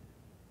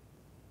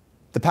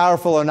 The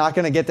powerful are not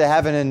going to get to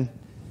heaven and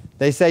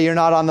they say you're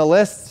not on the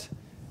list.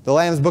 The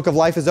Lamb's Book of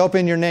Life is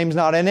open, your name's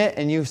not in it.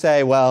 And you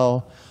say,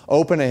 well,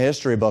 open a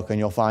history book and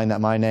you'll find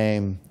that my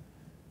name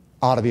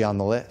ought to be on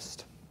the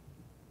list.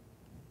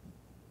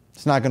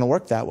 It's not going to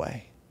work that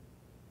way.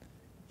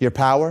 Your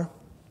power,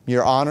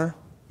 your honor,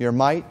 your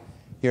might,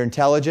 your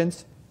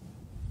intelligence,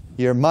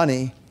 your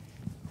money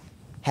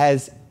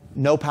has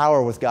no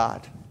power with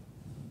God.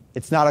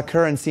 It's not a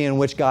currency in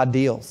which God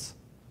deals.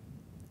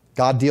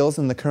 God deals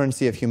in the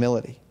currency of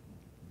humility,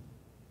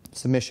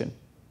 submission,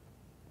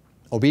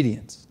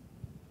 obedience.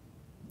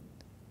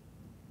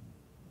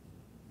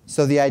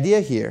 So the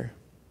idea here,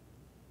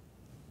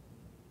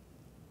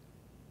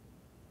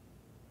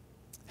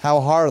 how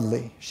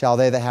hardly shall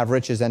they that have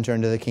riches enter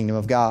into the kingdom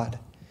of God?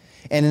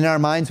 And in our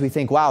minds we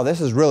think, wow,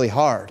 this is really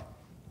hard.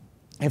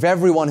 If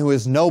everyone who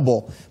is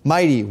noble,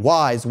 mighty,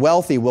 wise,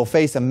 wealthy will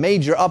face a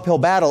major uphill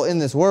battle in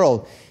this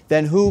world,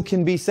 then who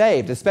can be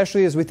saved?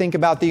 Especially as we think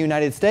about the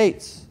United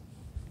States.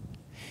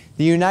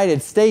 The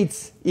United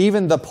States,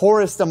 even the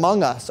poorest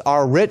among us,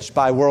 are rich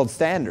by world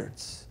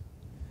standards.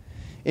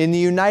 In the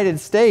United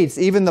States,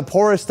 even the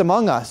poorest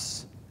among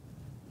us,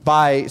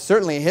 by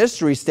certainly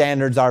history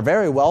standards, are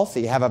very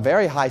wealthy, have a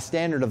very high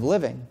standard of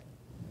living.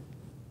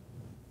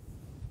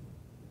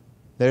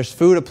 There's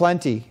food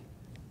aplenty.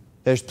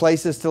 There's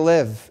places to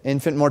live.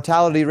 Infant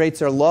mortality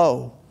rates are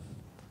low.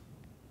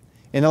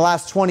 In the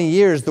last 20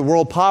 years, the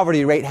world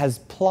poverty rate has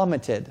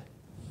plummeted.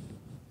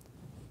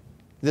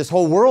 This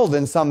whole world,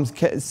 in some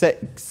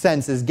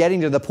sense, is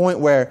getting to the point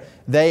where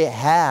they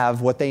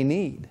have what they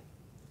need.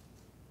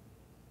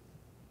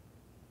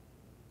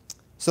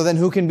 So then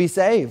who can be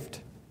saved?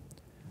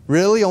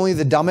 Really? Only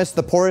the dumbest,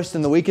 the poorest,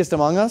 and the weakest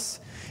among us?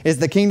 Is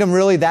the kingdom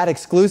really that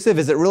exclusive?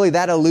 Is it really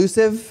that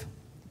elusive?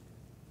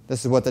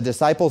 This is what the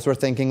disciples were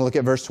thinking. Look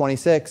at verse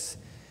 26.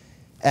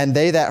 And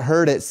they that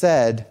heard it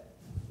said,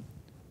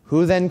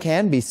 who then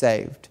can be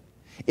saved?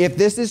 If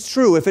this is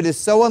true, if it is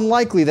so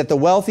unlikely that the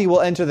wealthy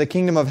will enter the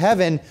kingdom of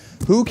heaven,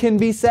 who can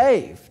be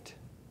saved?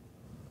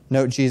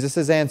 Note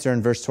Jesus' answer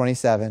in verse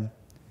 27.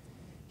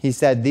 He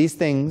said, these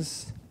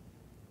things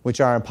which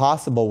are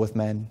impossible with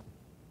men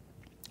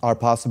are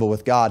possible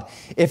with God.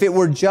 If it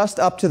were just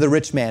up to the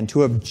rich man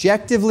to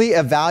objectively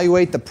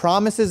evaluate the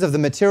promises of the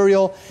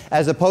material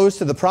as opposed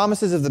to the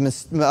promises of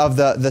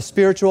the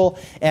spiritual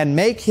and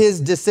make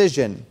his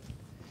decision,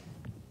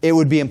 it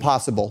would be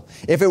impossible.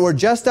 If it were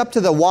just up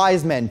to the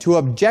wise men to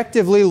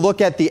objectively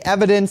look at the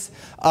evidence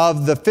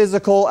of the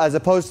physical as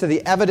opposed to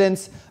the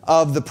evidence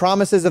of the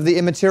promises of the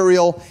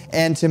immaterial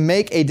and to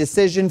make a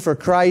decision for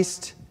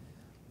Christ,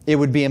 it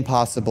would be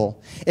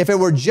impossible. If it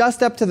were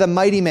just up to the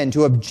mighty men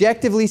to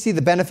objectively see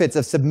the benefits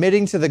of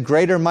submitting to the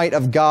greater might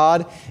of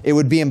God, it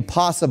would be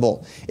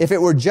impossible. If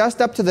it were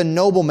just up to the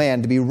noble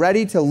man to be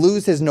ready to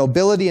lose his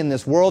nobility in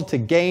this world to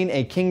gain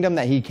a kingdom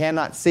that he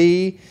cannot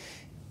see,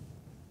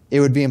 it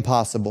would be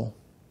impossible.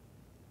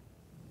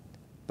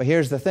 But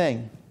here's the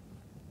thing.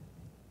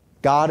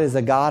 God is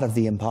a God of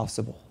the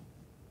impossible.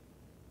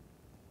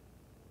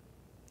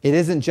 It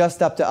isn't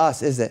just up to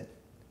us, is it?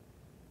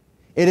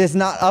 It is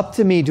not up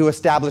to me to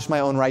establish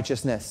my own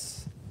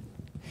righteousness.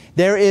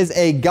 There is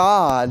a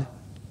God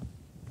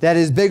that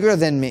is bigger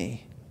than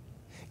me.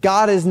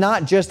 God is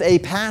not just a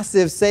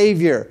passive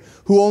Savior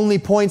who only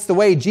points the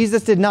way.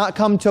 Jesus did not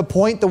come to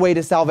point the way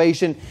to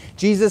salvation.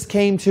 Jesus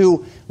came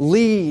to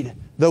lead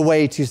the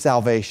way to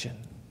salvation.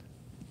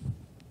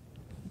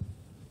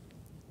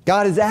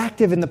 God is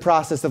active in the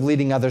process of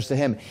leading others to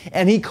Him.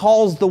 And He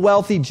calls the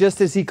wealthy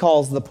just as He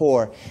calls the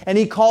poor. And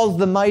He calls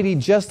the mighty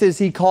just as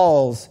He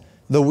calls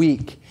the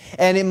weak.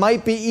 And it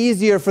might be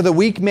easier for the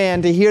weak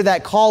man to hear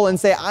that call and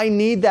say, I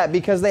need that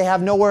because they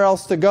have nowhere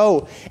else to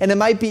go. And it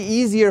might be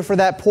easier for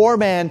that poor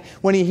man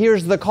when he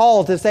hears the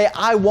call to say,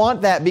 I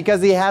want that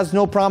because he has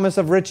no promise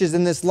of riches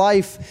in this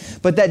life.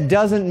 But that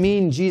doesn't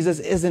mean Jesus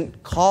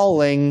isn't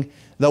calling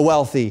the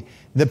wealthy,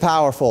 the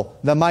powerful,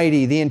 the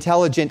mighty, the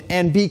intelligent.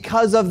 And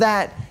because of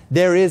that,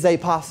 there is a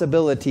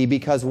possibility,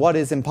 because what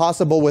is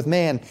impossible with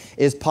man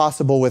is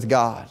possible with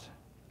God.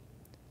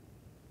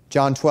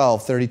 John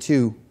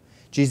 12:32.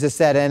 Jesus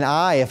said, and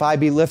I, if I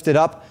be lifted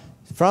up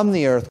from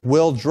the earth,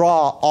 will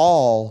draw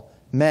all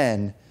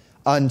men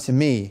unto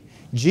me.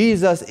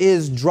 Jesus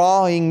is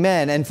drawing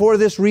men. And for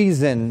this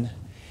reason,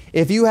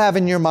 if you have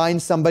in your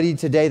mind somebody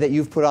today that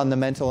you've put on the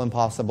mental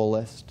impossible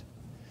list,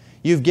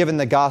 You've given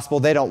the gospel.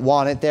 They don't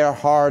want it. They're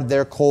hard.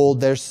 They're cold.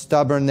 They're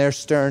stubborn. They're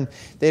stern.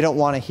 They don't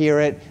want to hear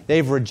it.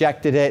 They've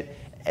rejected it.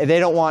 They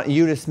don't want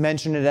you to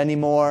mention it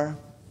anymore.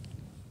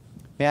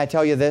 May I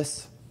tell you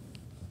this?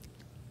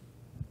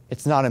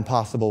 It's not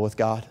impossible with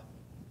God.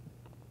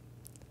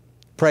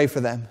 Pray for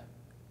them.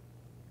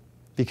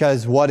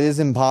 Because what is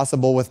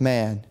impossible with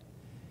man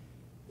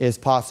is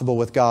possible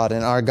with God.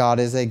 And our God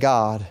is a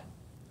God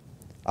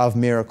of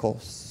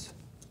miracles.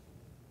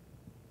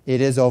 It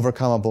is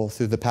overcomable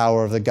through the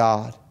power of the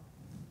God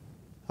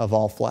of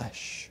all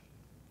flesh.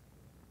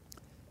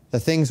 The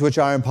things which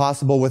are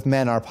impossible with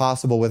men are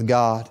possible with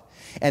God.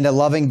 And a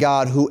loving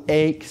God who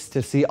aches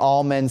to see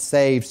all men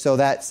saved, so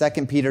that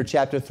 2 Peter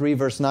chapter 3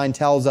 verse 9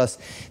 tells us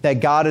that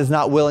God is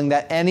not willing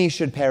that any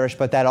should perish,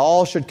 but that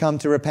all should come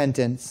to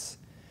repentance.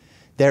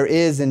 There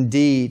is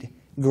indeed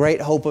great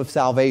hope of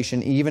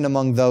salvation even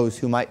among those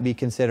who might be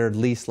considered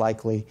least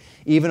likely,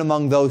 even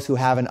among those who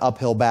have an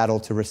uphill battle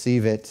to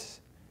receive it,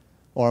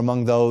 or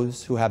among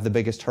those who have the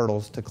biggest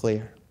hurdles to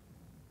clear.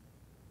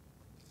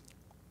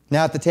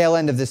 Now at the tail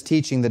end of this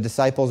teaching, the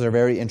disciples are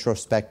very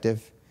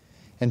introspective.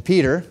 And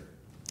Peter,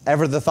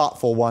 ever the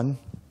thoughtful one,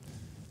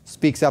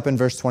 speaks up in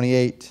verse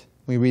 28.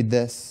 We read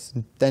this.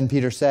 Then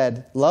Peter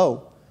said,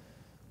 "Lo,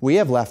 we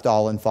have left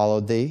all and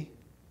followed thee."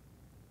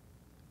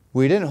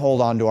 We didn't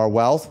hold on to our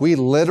wealth. We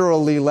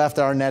literally left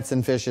our nets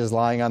and fishes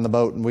lying on the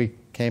boat, and we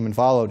came and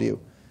followed you.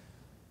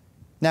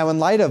 Now, in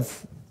light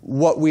of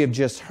what we have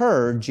just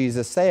heard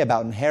Jesus say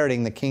about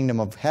inheriting the kingdom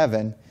of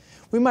heaven,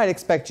 we might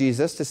expect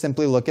Jesus to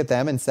simply look at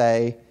them and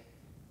say,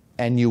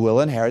 "And you will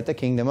inherit the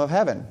kingdom of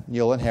heaven.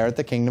 You'll inherit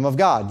the kingdom of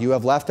God. You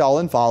have left all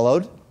and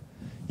followed.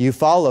 You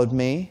followed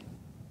me.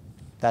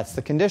 That's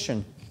the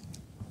condition."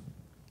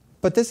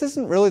 But this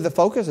isn't really the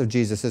focus of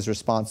Jesus'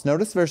 response.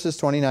 Notice verses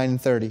 29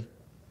 and 30.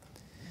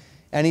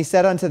 And he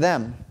said unto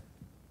them,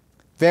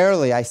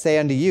 "Verily I say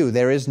unto you,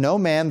 there is no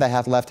man that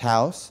hath left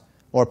house,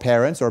 or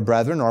parents, or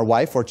brethren, or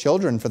wife, or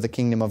children for the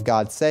kingdom of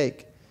God's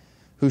sake,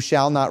 who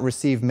shall not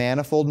receive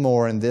manifold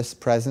more in this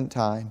present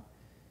time,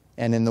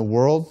 and in the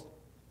world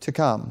to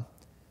come,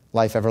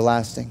 life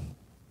everlasting."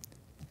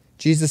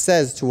 Jesus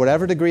says, to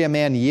whatever degree a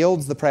man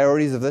yields the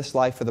priorities of this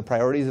life for the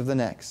priorities of the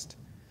next,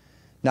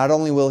 not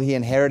only will he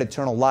inherit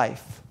eternal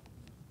life.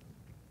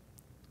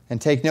 And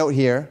take note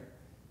here,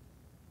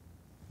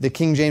 the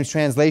King James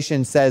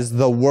translation says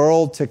the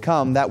world to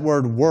come. That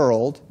word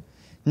world,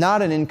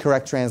 not an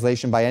incorrect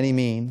translation by any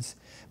means,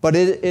 but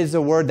it is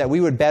a word that we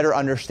would better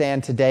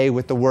understand today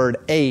with the word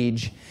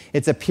age.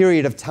 It's a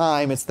period of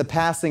time. It's the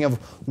passing of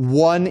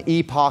one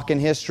epoch in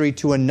history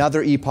to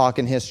another epoch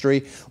in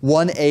history,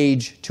 one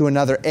age to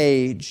another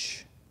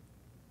age.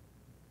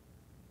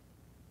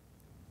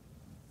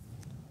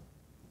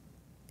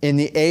 In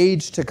the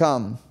age to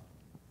come,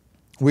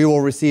 we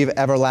will receive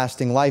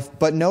everlasting life.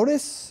 But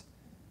notice,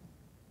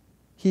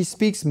 he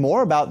speaks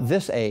more about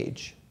this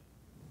age,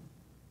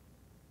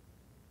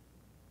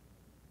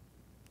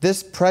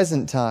 this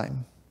present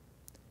time.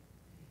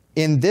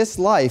 In this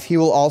life, he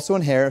will also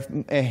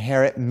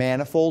inherit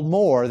manifold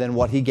more than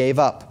what he gave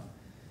up.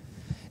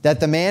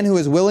 That the man who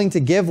is willing to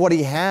give what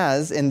he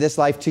has in this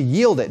life, to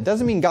yield it,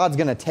 doesn't mean God's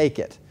going to take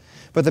it.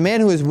 But the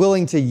man who is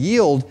willing to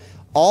yield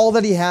all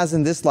that he has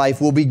in this life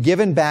will be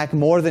given back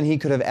more than he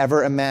could have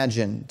ever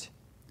imagined.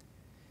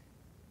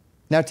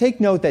 Now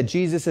take note that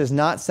Jesus is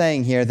not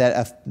saying here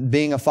that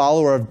being a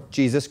follower of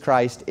Jesus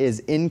Christ is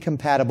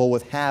incompatible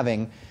with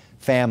having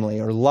family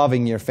or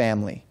loving your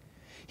family.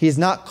 He's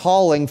not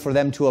calling for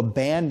them to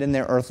abandon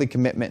their earthly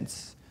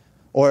commitments,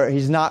 or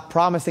he's not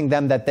promising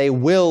them that they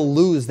will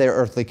lose their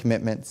earthly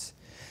commitments.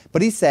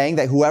 But he's saying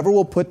that whoever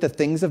will put the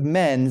things of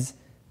men's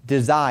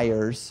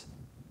desires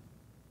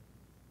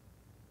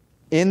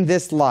in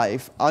this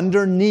life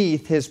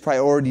underneath his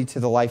priority to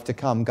the life to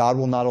come, God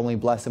will not only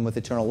bless him with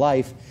eternal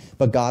life,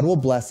 but God will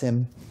bless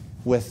him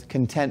with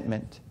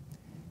contentment.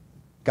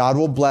 God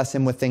will bless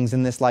him with things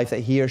in this life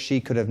that he or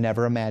she could have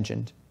never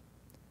imagined.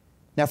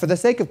 Now, for the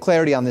sake of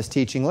clarity on this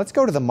teaching, let's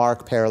go to the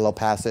Mark parallel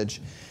passage.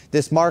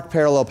 This Mark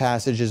parallel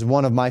passage is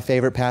one of my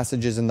favorite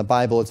passages in the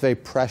Bible. It's very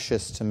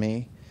precious to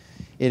me.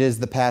 It is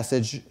the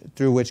passage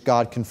through which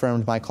God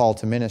confirmed my call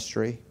to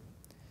ministry.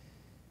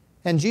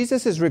 And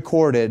Jesus is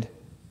recorded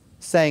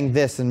saying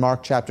this in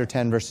Mark chapter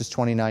 10, verses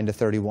 29 to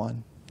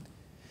 31.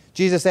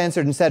 Jesus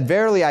answered and said,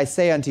 "Verily I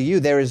say unto you,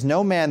 there is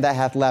no man that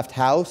hath left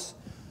house,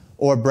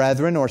 or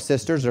brethren, or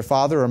sisters, or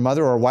father, or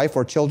mother, or wife,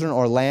 or children,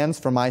 or lands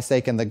for my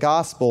sake and the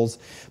gospel's,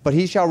 but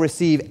he shall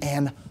receive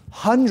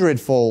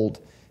 100-fold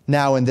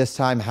now in this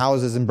time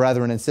houses and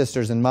brethren and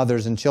sisters and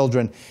mothers and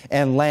children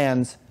and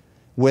lands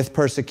with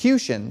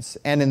persecutions,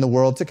 and in the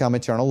world to come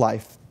eternal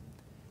life.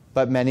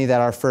 But many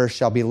that are first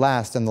shall be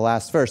last, and the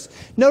last first."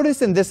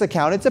 Notice in this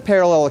account, it's a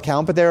parallel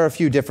account, but there are a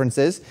few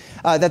differences,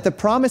 that the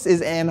promise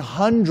is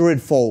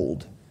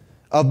 100-fold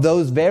of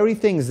those very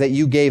things that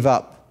you gave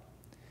up.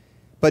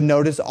 But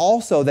notice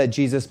also that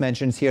Jesus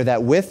mentions here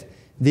that with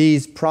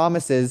these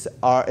promises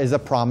is a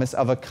promise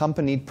of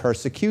accompanied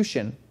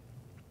persecution.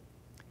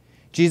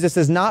 Jesus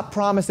is not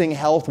promising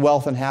health,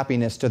 wealth, and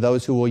happiness to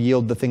those who will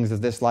yield the things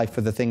of this life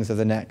for the things of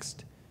the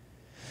next.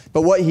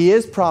 But what he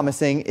is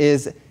promising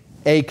is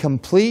a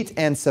complete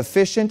and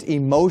sufficient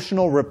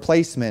emotional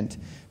replacement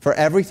for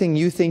everything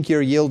you think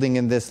you're yielding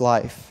in this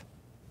life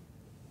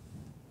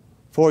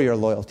for your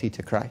loyalty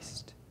to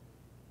Christ.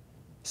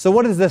 So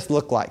what does this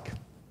look like?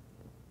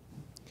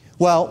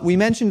 Well, we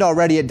mentioned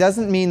already, it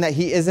doesn't mean that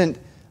he isn't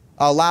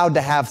allowed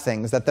to have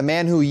things, that the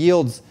man who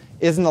yields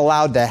isn't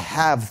allowed to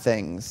have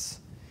things.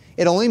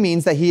 It only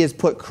means that he has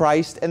put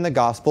Christ and the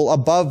gospel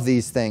above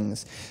these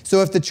things.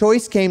 So if the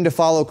choice came to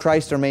follow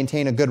Christ or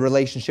maintain a good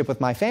relationship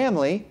with my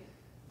family,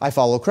 I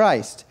follow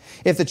Christ.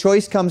 If the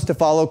choice comes to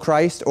follow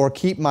Christ or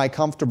keep my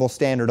comfortable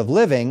standard of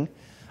living,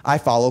 I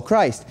follow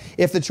Christ.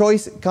 If the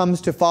choice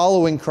comes to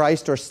following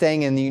Christ or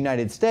staying in the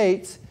United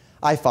States,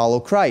 I follow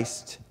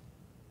Christ.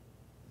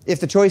 If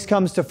the choice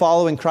comes to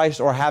following Christ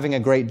or having a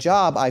great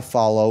job, I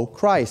follow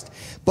Christ.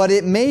 But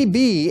it may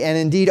be, and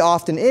indeed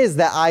often is,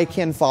 that I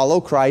can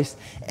follow Christ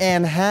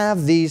and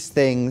have these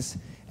things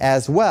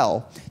as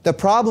well. The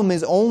problem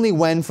is only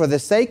when, for the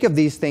sake of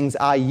these things,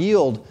 I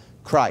yield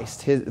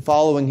Christ,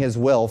 following His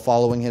will,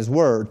 following His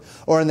word.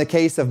 Or in the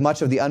case of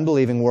much of the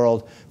unbelieving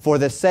world, for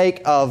the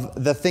sake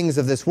of the things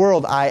of this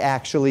world, I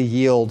actually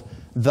yield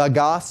the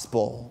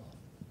gospel.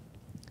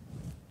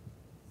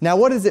 Now,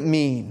 what does it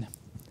mean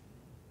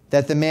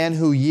that the man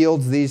who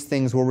yields these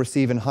things will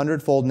receive an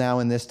hundredfold now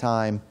in this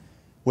time,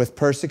 with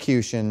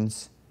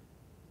persecutions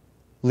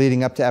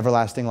leading up to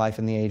everlasting life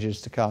in the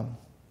ages to come?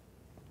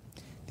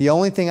 The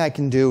only thing I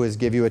can do is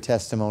give you a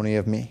testimony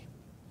of me.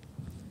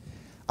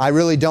 I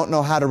really don't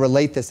know how to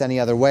relate this any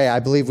other way. I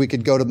believe we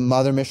could go to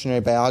other missionary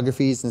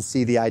biographies and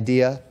see the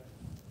idea.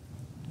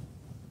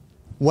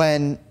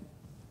 When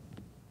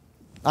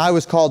I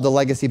was called to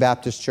Legacy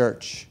Baptist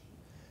Church,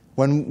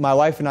 when my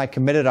wife and I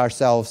committed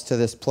ourselves to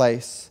this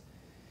place,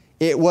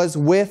 it was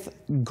with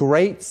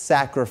great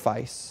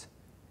sacrifice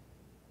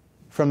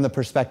from the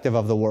perspective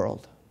of the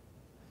world.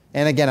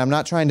 And again, I'm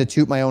not trying to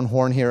toot my own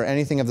horn here or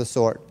anything of the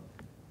sort.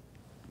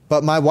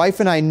 But my wife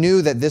and I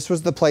knew that this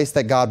was the place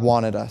that God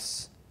wanted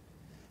us.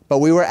 But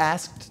we were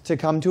asked to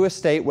come to a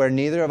state where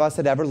neither of us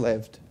had ever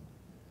lived.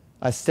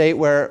 A state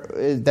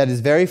that is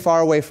very far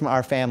away from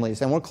our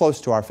families. And we're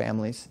close to our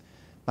families.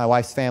 My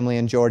wife's family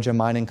in Georgia,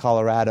 mine in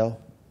Colorado.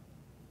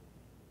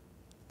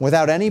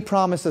 Without any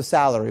promise of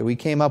salary. We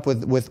came up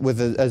with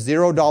a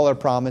 $0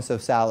 promise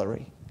of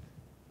salary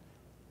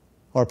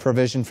or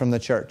provision from the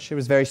church. It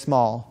was very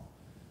small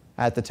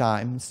at the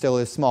time. It still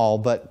is small,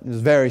 but it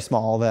was very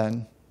small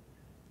then.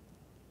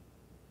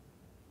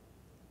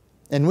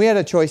 And we had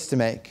a choice to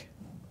make.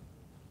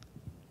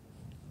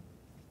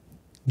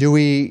 Do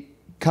we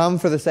come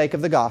for the sake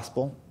of the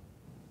gospel,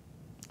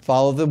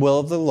 follow the will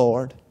of the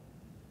Lord,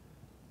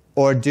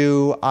 or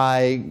do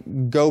I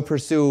go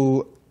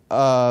pursue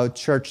a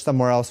church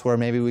somewhere else where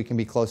maybe we can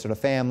be closer to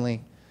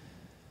family,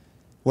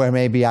 where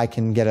maybe I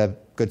can get a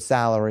good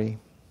salary?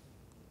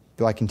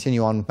 Do I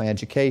continue on with my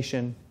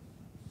education?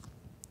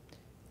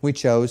 We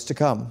chose to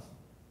come.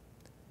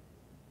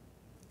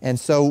 And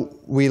so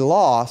we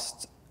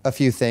lost a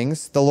few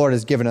things. The Lord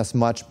has given us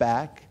much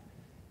back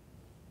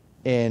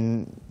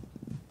in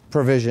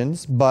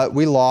provisions, but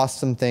we lost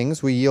some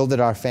things. We yielded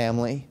our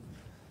family,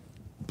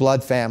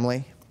 blood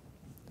family.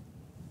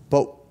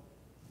 But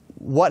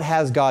what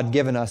has God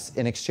given us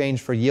in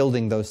exchange for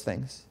yielding those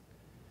things?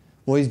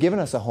 Well, He's given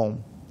us a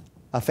home,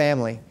 a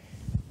family.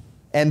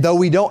 And though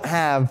we don't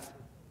have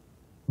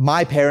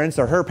my parents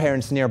or her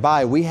parents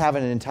nearby, we have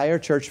an entire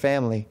church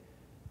family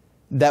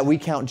that we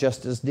count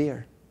just as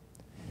dear.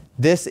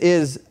 This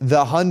is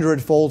the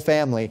hundredfold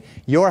family.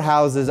 Your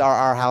houses are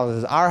our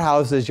houses. Our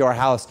house is your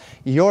house.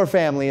 Your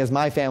family is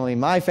my family.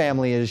 My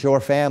family is your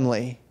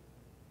family.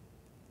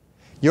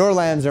 Your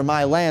lands are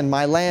my land.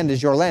 My land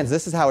is your lands.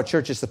 This is how a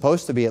church is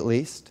supposed to be, at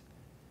least.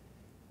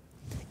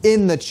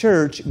 In the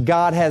church,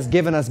 God has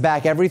given us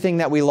back everything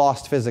that we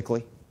lost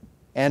physically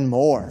and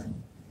more.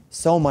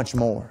 So much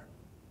more.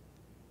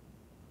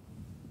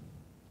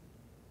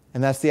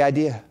 And that's the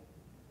idea.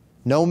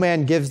 No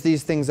man gives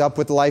these things up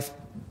with life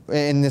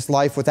in this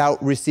life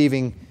without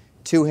receiving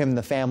to him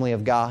the family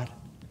of God.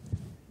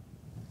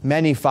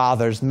 Many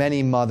fathers,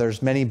 many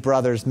mothers, many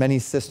brothers, many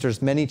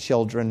sisters, many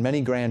children,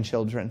 many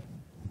grandchildren.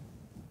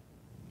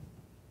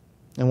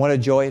 And what a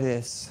joy it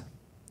is.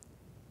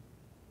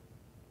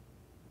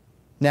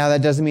 Now,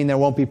 that doesn't mean there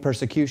won't be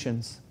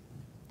persecutions.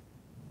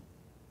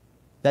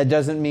 That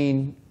doesn't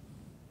mean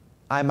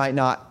I might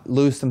not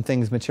lose some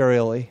things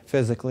materially,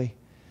 physically.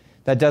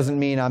 That doesn't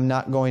mean I'm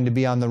not going to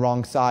be on the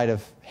wrong side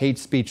of hate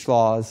speech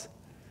laws.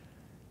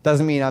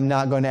 Doesn't mean I'm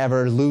not going to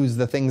ever lose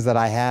the things that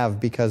I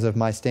have because of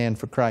my stand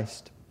for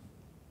Christ.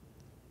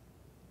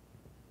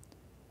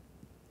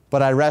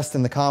 But I rest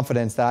in the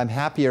confidence that I'm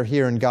happier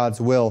here in God's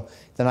will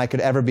than I could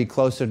ever be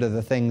closer to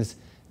the things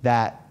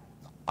that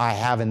I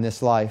have in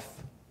this life,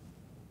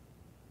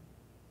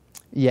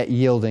 yet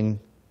yielding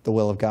the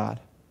will of God.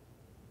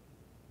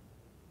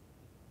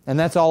 And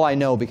that's all I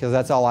know, because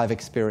that's all I've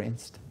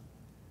experienced.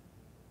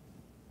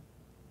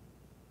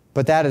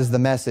 But that is the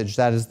message,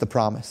 that is the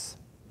promise.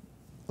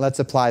 Let's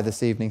apply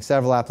this evening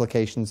several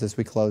applications as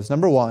we close.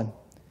 Number one,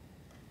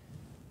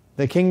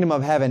 The kingdom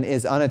of heaven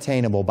is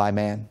unattainable by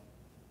man.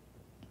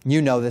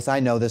 You know this,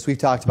 I know this. We've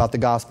talked about the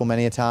gospel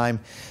many a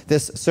time.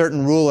 This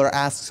certain ruler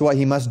asks what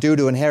he must do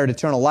to inherit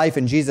eternal life,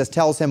 and Jesus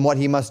tells him what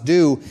he must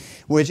do,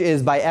 which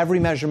is by every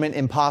measurement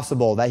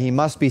impossible, that he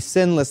must be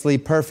sinlessly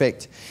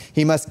perfect.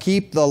 He must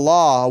keep the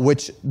law,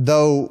 which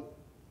though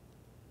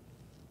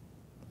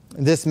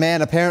this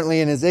man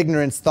apparently in his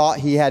ignorance thought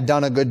he had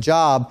done a good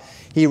job,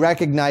 he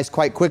recognized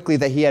quite quickly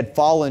that he had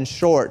fallen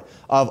short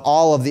of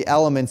all of the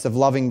elements of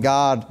loving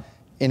God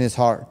in his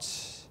heart,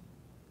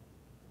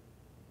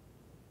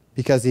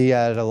 because he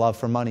had a love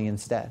for money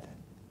instead.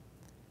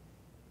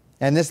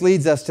 And this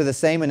leads us to the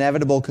same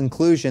inevitable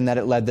conclusion that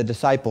it led the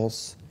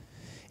disciples.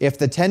 If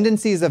the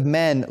tendencies of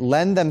men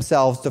lend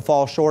themselves to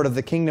fall short of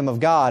the kingdom of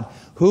God,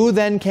 who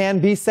then can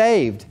be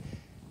saved?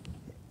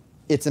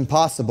 It's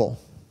impossible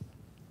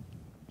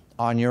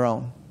on your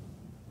own.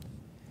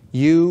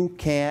 You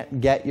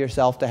can't get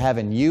yourself to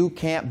heaven. You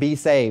can't be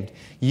saved.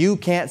 You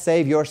can't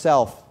save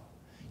yourself.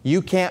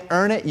 You can't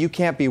earn it. You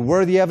can't be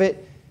worthy of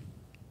it.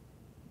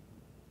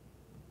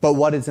 But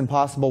what is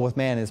impossible with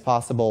man is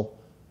possible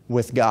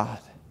with God.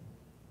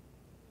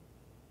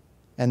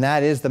 And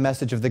that is the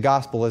message of the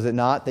gospel, is it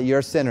not? That you're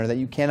a sinner, that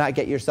you cannot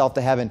get yourself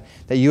to heaven,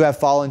 that you have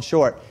fallen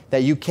short,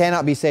 that you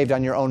cannot be saved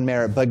on your own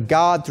merit. But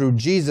God, through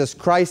Jesus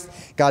Christ,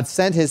 God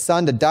sent His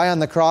Son to die on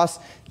the cross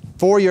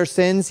for your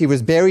sins. He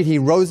was buried. He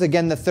rose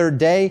again the third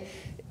day,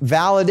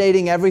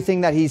 validating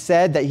everything that He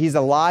said, that He's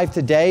alive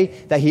today,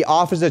 that He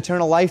offers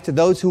eternal life to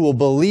those who will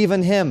believe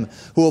in Him,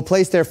 who will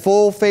place their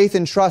full faith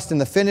and trust in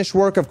the finished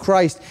work of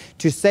Christ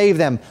to save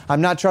them.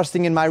 I'm not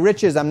trusting in my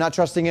riches. I'm not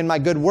trusting in my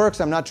good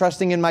works. I'm not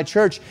trusting in my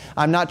church.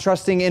 I'm not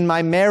trusting in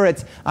my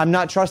merits. I'm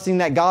not trusting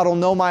that God will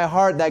know my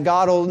heart, that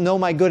God will know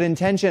my good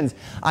intentions.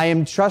 I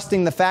am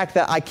trusting the fact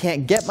that I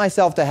can't get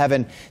myself to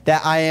heaven,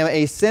 that I am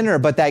a sinner,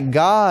 but that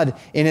God,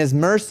 in His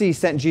mercy,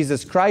 sent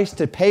Jesus Christ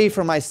to pay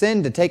for my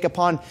sin, to take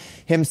upon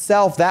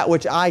Himself that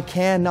which I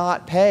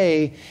cannot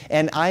pay,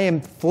 and I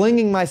am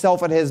flinging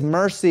myself at His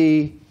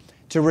mercy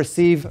to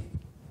receive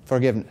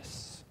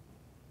forgiveness.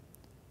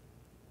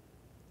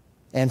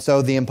 And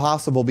so the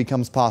impossible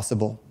becomes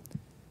possible,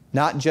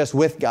 not just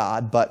with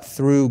God, but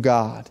through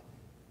God,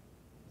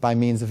 by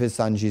means of His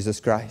Son, Jesus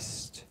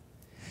Christ.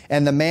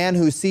 And the man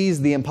who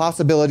sees the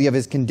impossibility of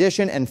his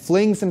condition and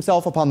flings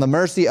himself upon the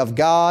mercy of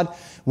God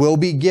will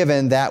be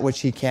given that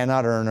which he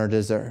cannot earn or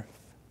deserve.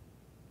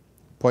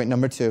 Point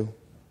number 2.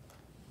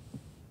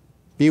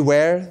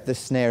 Beware the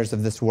snares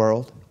of this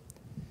world.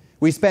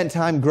 We spent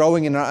time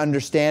growing in our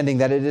understanding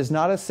that it is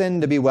not a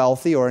sin to be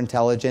wealthy or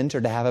intelligent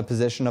or to have a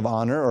position of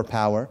honor or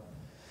power.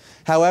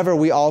 However,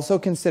 we also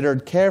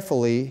considered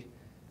carefully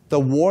the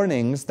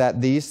warnings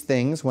that these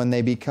things, when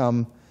they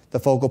become the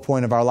focal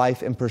point of our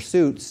life and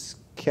pursuits,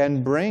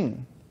 can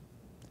bring.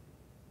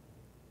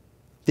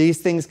 These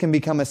things can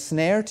become a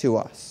snare to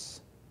us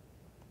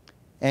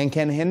and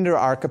can hinder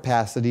our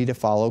capacity to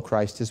follow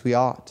Christ as we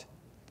ought.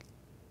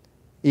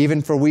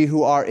 Even for we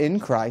who are in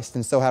Christ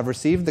and so have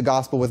received the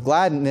gospel with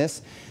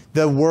gladness,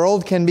 the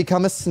world can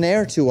become a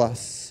snare to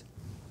us.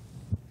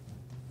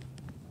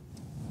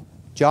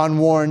 John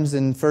warns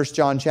in 1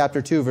 John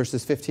chapter 2,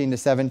 verses 15 to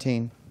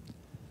 17.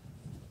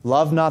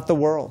 Love not the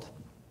world,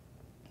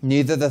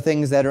 neither the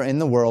things that are in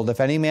the world. If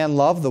any man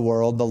love the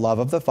world, the love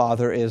of the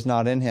Father is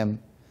not in him.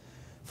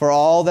 For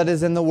all that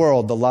is in the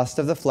world, the lust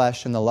of the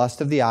flesh and the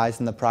lust of the eyes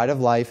and the pride of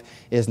life,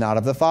 is not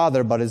of the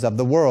Father, but is of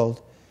the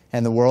world.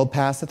 And the world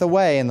passeth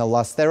away, and the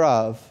lust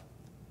thereof.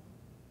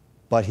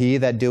 But he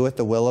that doeth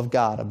the will of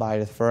God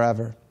abideth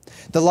forever.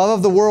 The love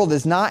of the world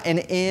is not an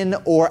in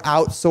or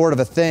out sort of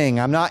a thing.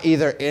 I'm not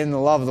either in the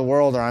love of the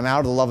world or I'm out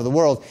of the love of the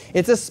world.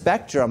 It's a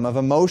spectrum of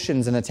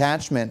emotions and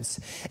attachments.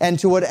 And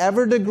to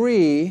whatever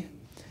degree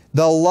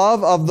the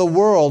love of the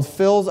world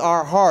fills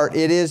our heart,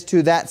 it is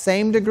to that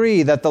same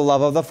degree that the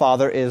love of the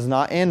Father is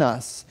not in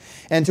us.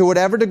 And to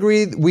whatever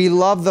degree we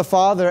love the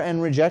Father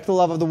and reject the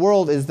love of the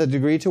world is the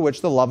degree to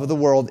which the love of the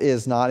world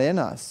is not in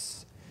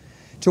us.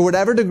 To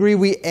whatever degree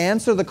we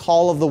answer the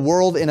call of the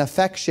world in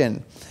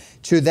affection,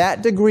 to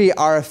that degree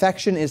our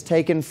affection is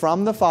taken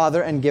from the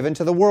Father and given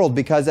to the world.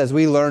 Because as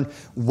we learned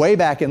way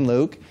back in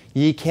Luke,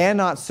 ye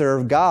cannot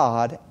serve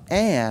God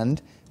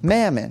and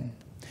mammon.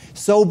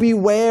 So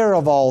beware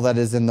of all that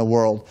is in the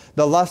world,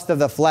 the lust of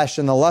the flesh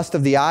and the lust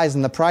of the eyes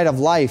and the pride of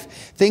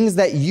life, things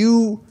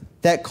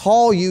that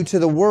call you to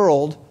the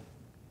world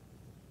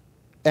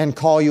and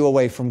call you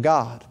away from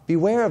God.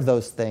 Beware of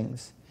those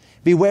things.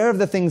 Beware of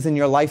the things in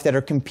your life that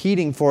are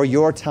competing for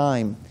your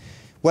time.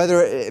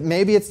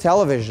 Maybe it's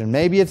television,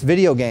 maybe it's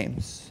video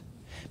games,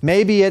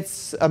 maybe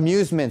it's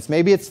amusements,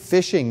 maybe it's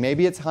fishing,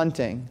 maybe it's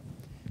hunting,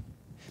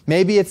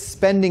 maybe it's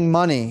spending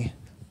money,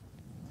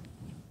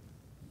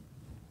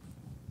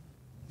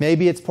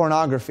 maybe it's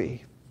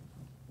pornography,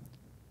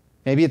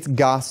 maybe it's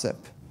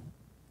gossip.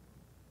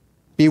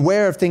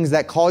 Beware of things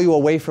that call you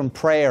away from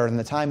prayer and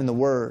the time in the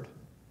Word.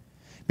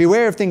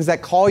 Beware of things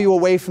that call you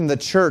away from the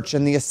church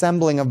and the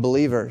assembling of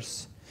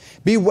believers.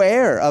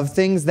 Beware of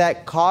things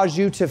that cause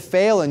you to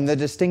fail in the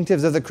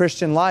distinctives of the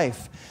Christian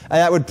life,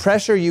 that would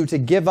pressure you to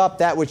give up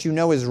that which you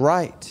know is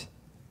right.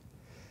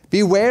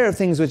 Beware of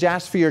things which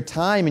ask for your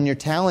time and your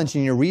talent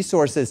and your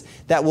resources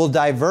that will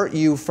divert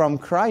you from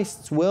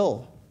Christ's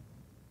will.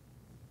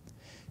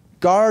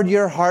 Guard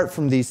your heart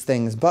from these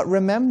things, but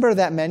remember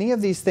that many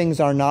of these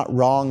things are not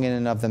wrong in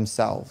and of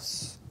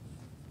themselves.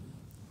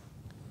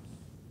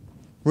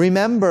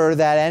 Remember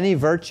that any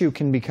virtue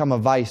can become a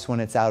vice when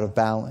it's out of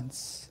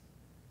balance.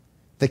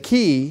 The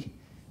key,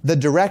 the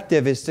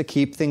directive, is to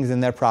keep things in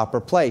their proper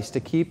place, to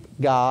keep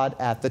God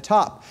at the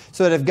top.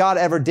 So that if God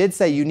ever did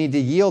say you need to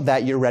yield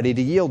that, you're ready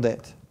to yield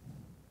it.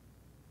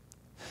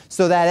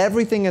 So that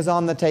everything is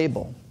on the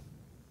table.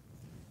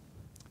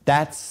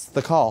 That's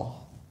the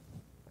call.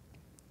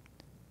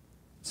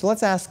 So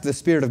let's ask the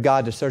Spirit of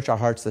God to search our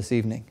hearts this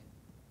evening.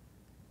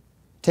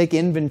 Take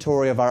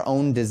inventory of our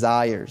own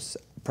desires,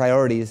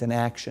 priorities, and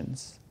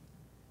actions.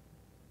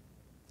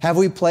 Have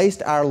we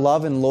placed our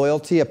love and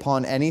loyalty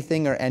upon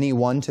anything or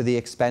anyone to the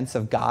expense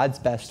of God's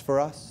best for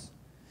us?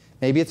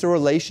 Maybe it's a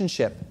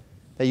relationship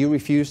that you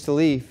refuse to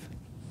leave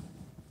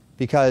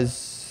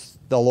because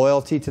the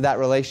loyalty to that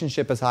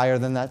relationship is higher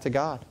than that to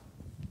God.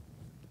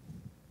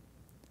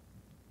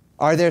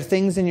 Are there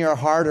things in your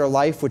heart or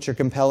life which are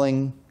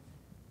compelling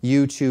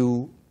you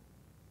to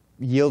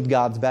yield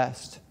God's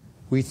best?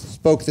 We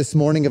spoke this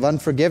morning of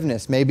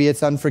unforgiveness. Maybe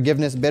it's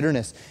unforgiveness,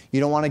 bitterness. You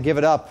don't want to give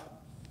it up.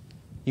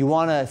 You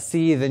want to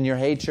seethe in your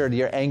hatred,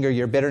 your anger,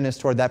 your bitterness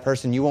toward that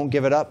person. You won't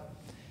give it up.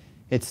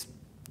 It's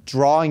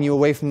drawing you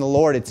away from the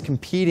Lord. It's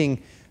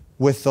competing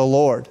with the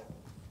Lord.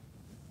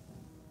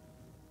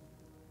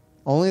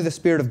 Only the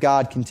Spirit of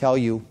God can tell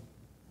you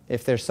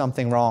if there's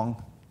something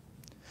wrong.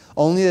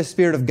 Only the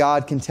Spirit of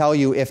God can tell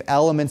you if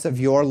elements of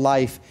your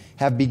life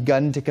have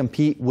begun to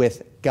compete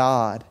with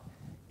God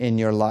in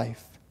your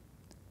life.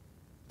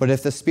 But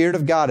if the Spirit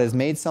of God has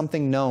made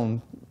something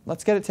known,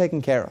 let's get it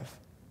taken care of,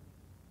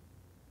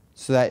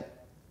 so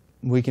that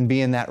we can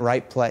be in that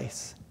right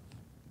place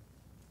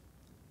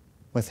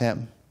with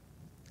Him.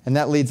 And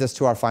that leads us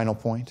to our final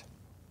point.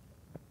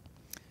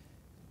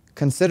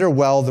 Consider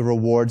well the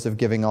rewards of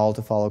giving all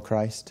to follow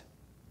Christ.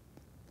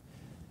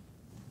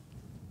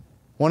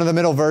 One of the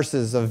middle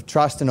verses of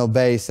Trust and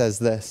Obey says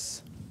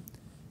this: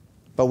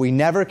 "But we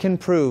never can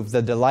prove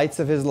the delights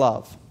of His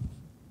love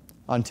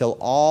until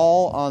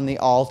all on the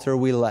altar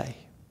we lay.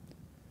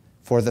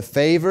 For the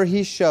favor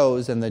He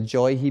shows and the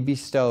joy He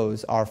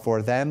bestows are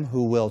for them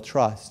who will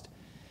trust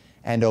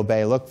and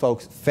obey." Look,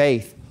 folks,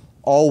 faith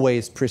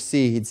always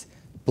precedes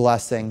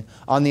blessing.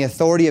 On the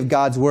authority of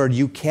God's Word,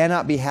 you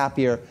cannot be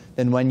happier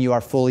than when you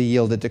are fully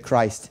yielded to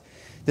Christ.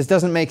 This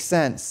doesn't make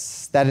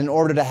sense, that in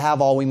order to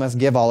have all, we must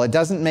give all. It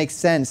doesn't make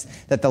sense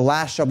that the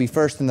last shall be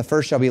first and the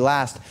first shall be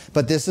last.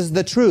 But this is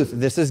the truth.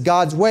 This is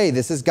God's way.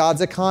 This is God's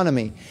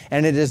economy.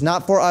 And it is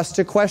not for us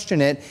to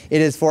question it.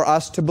 It is for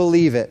us to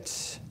believe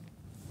it.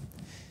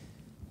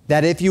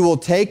 That if you will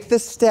take the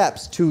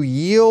steps to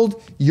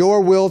yield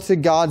your will to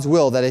God's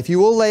will, that if you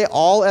will lay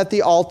all at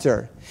the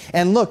altar,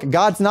 and look,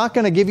 God's not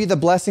going to give you the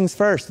blessings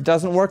first. It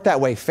doesn't work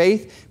that way.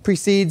 Faith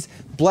precedes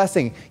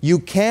blessing. You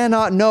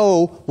cannot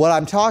know what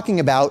I'm talking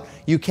about.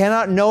 You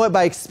cannot know it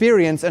by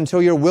experience until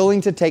you're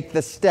willing to take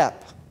the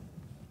step.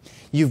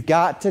 You've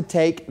got to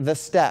take the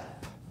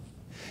step.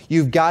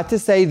 You've got to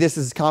say, this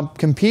is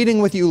competing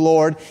with you,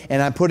 Lord,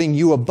 and I'm putting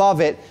you above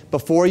it,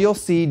 before you'll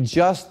see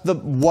just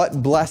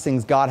what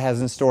blessings God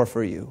has in store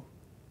for you.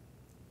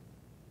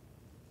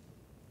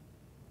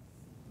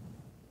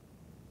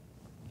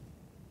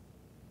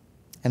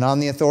 And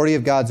on the authority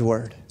of God's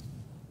Word,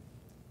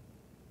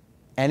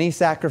 any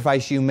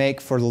sacrifice you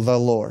make for the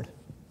Lord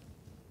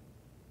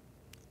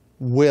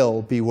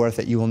will be worth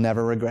it. You will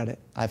never regret it.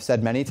 I've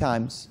said many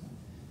times,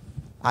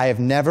 I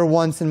have never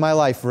once in my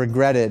life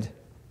regretted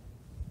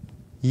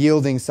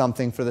yielding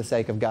something for the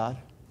sake of God.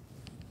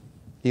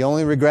 The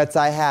only regrets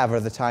I have are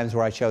the times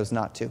where I chose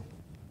not to.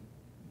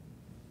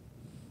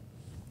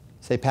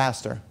 Say,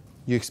 Pastor,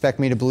 you expect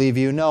me to believe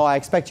you? No, I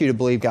expect you to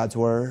believe God's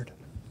Word.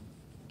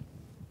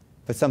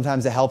 But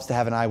sometimes it helps to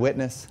have an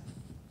eyewitness.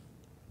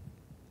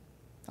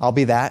 I'll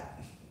be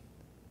that.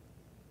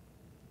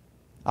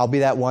 I'll be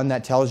that one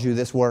that tells you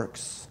this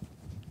works.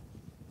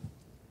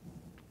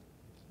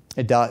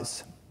 It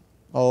does.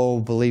 Oh,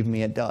 believe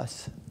me, it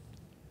does.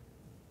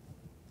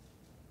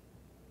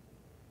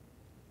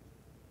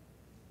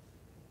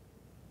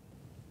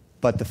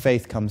 But the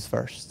faith comes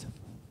first.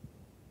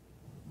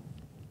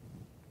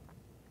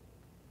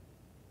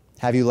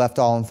 Have you left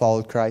all and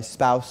followed Christ?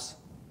 Spouse,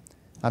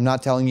 I'm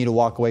not telling you to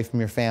walk away from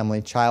your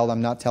family. Child,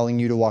 I'm not telling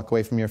you to walk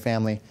away from your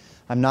family.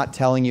 I'm not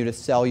telling you to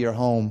sell your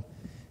home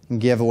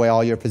and give away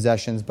all your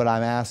possessions, but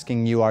I'm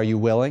asking you, are you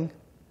willing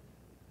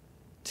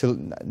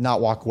to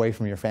not walk away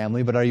from your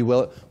family, but are you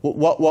willing?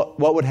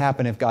 What would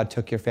happen if God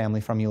took your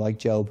family from you like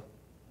Job?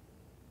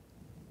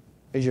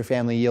 Is your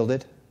family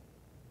yielded?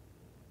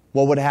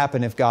 What would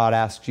happen if God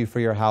asked you for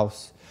your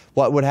house?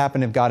 What would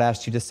happen if God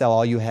asked you to sell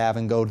all you have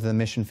and go to the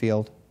mission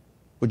field?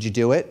 Would you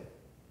do it?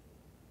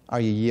 Are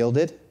you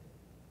yielded?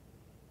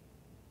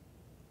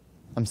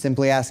 I'm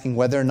simply asking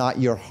whether or not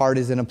your heart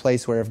is in a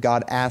place where if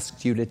God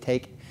asked you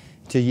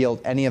to yield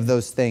any of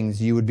those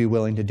things, you would be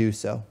willing to do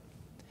so.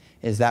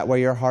 Is that where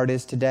your heart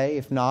is today?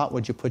 If not,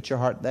 would you put your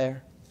heart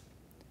there?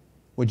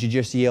 Would you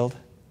just yield?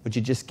 Would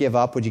you just give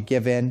up? Would you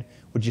give in?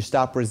 Would you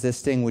stop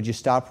resisting? Would you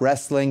stop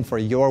wrestling for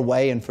your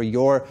way and for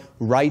your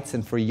rights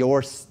and for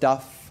your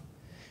stuff?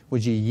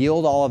 Would you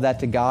yield all of that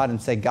to God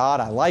and say, God,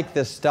 I like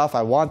this stuff,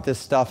 I want this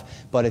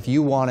stuff, but if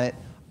you want it,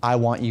 I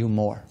want you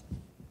more.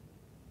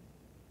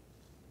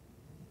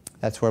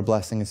 That's where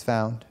blessing is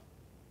found.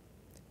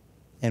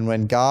 And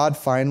when God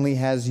finally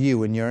has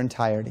you in your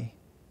entirety,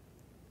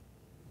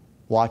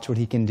 watch what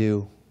He can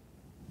do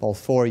both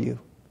for you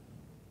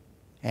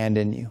and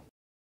in you.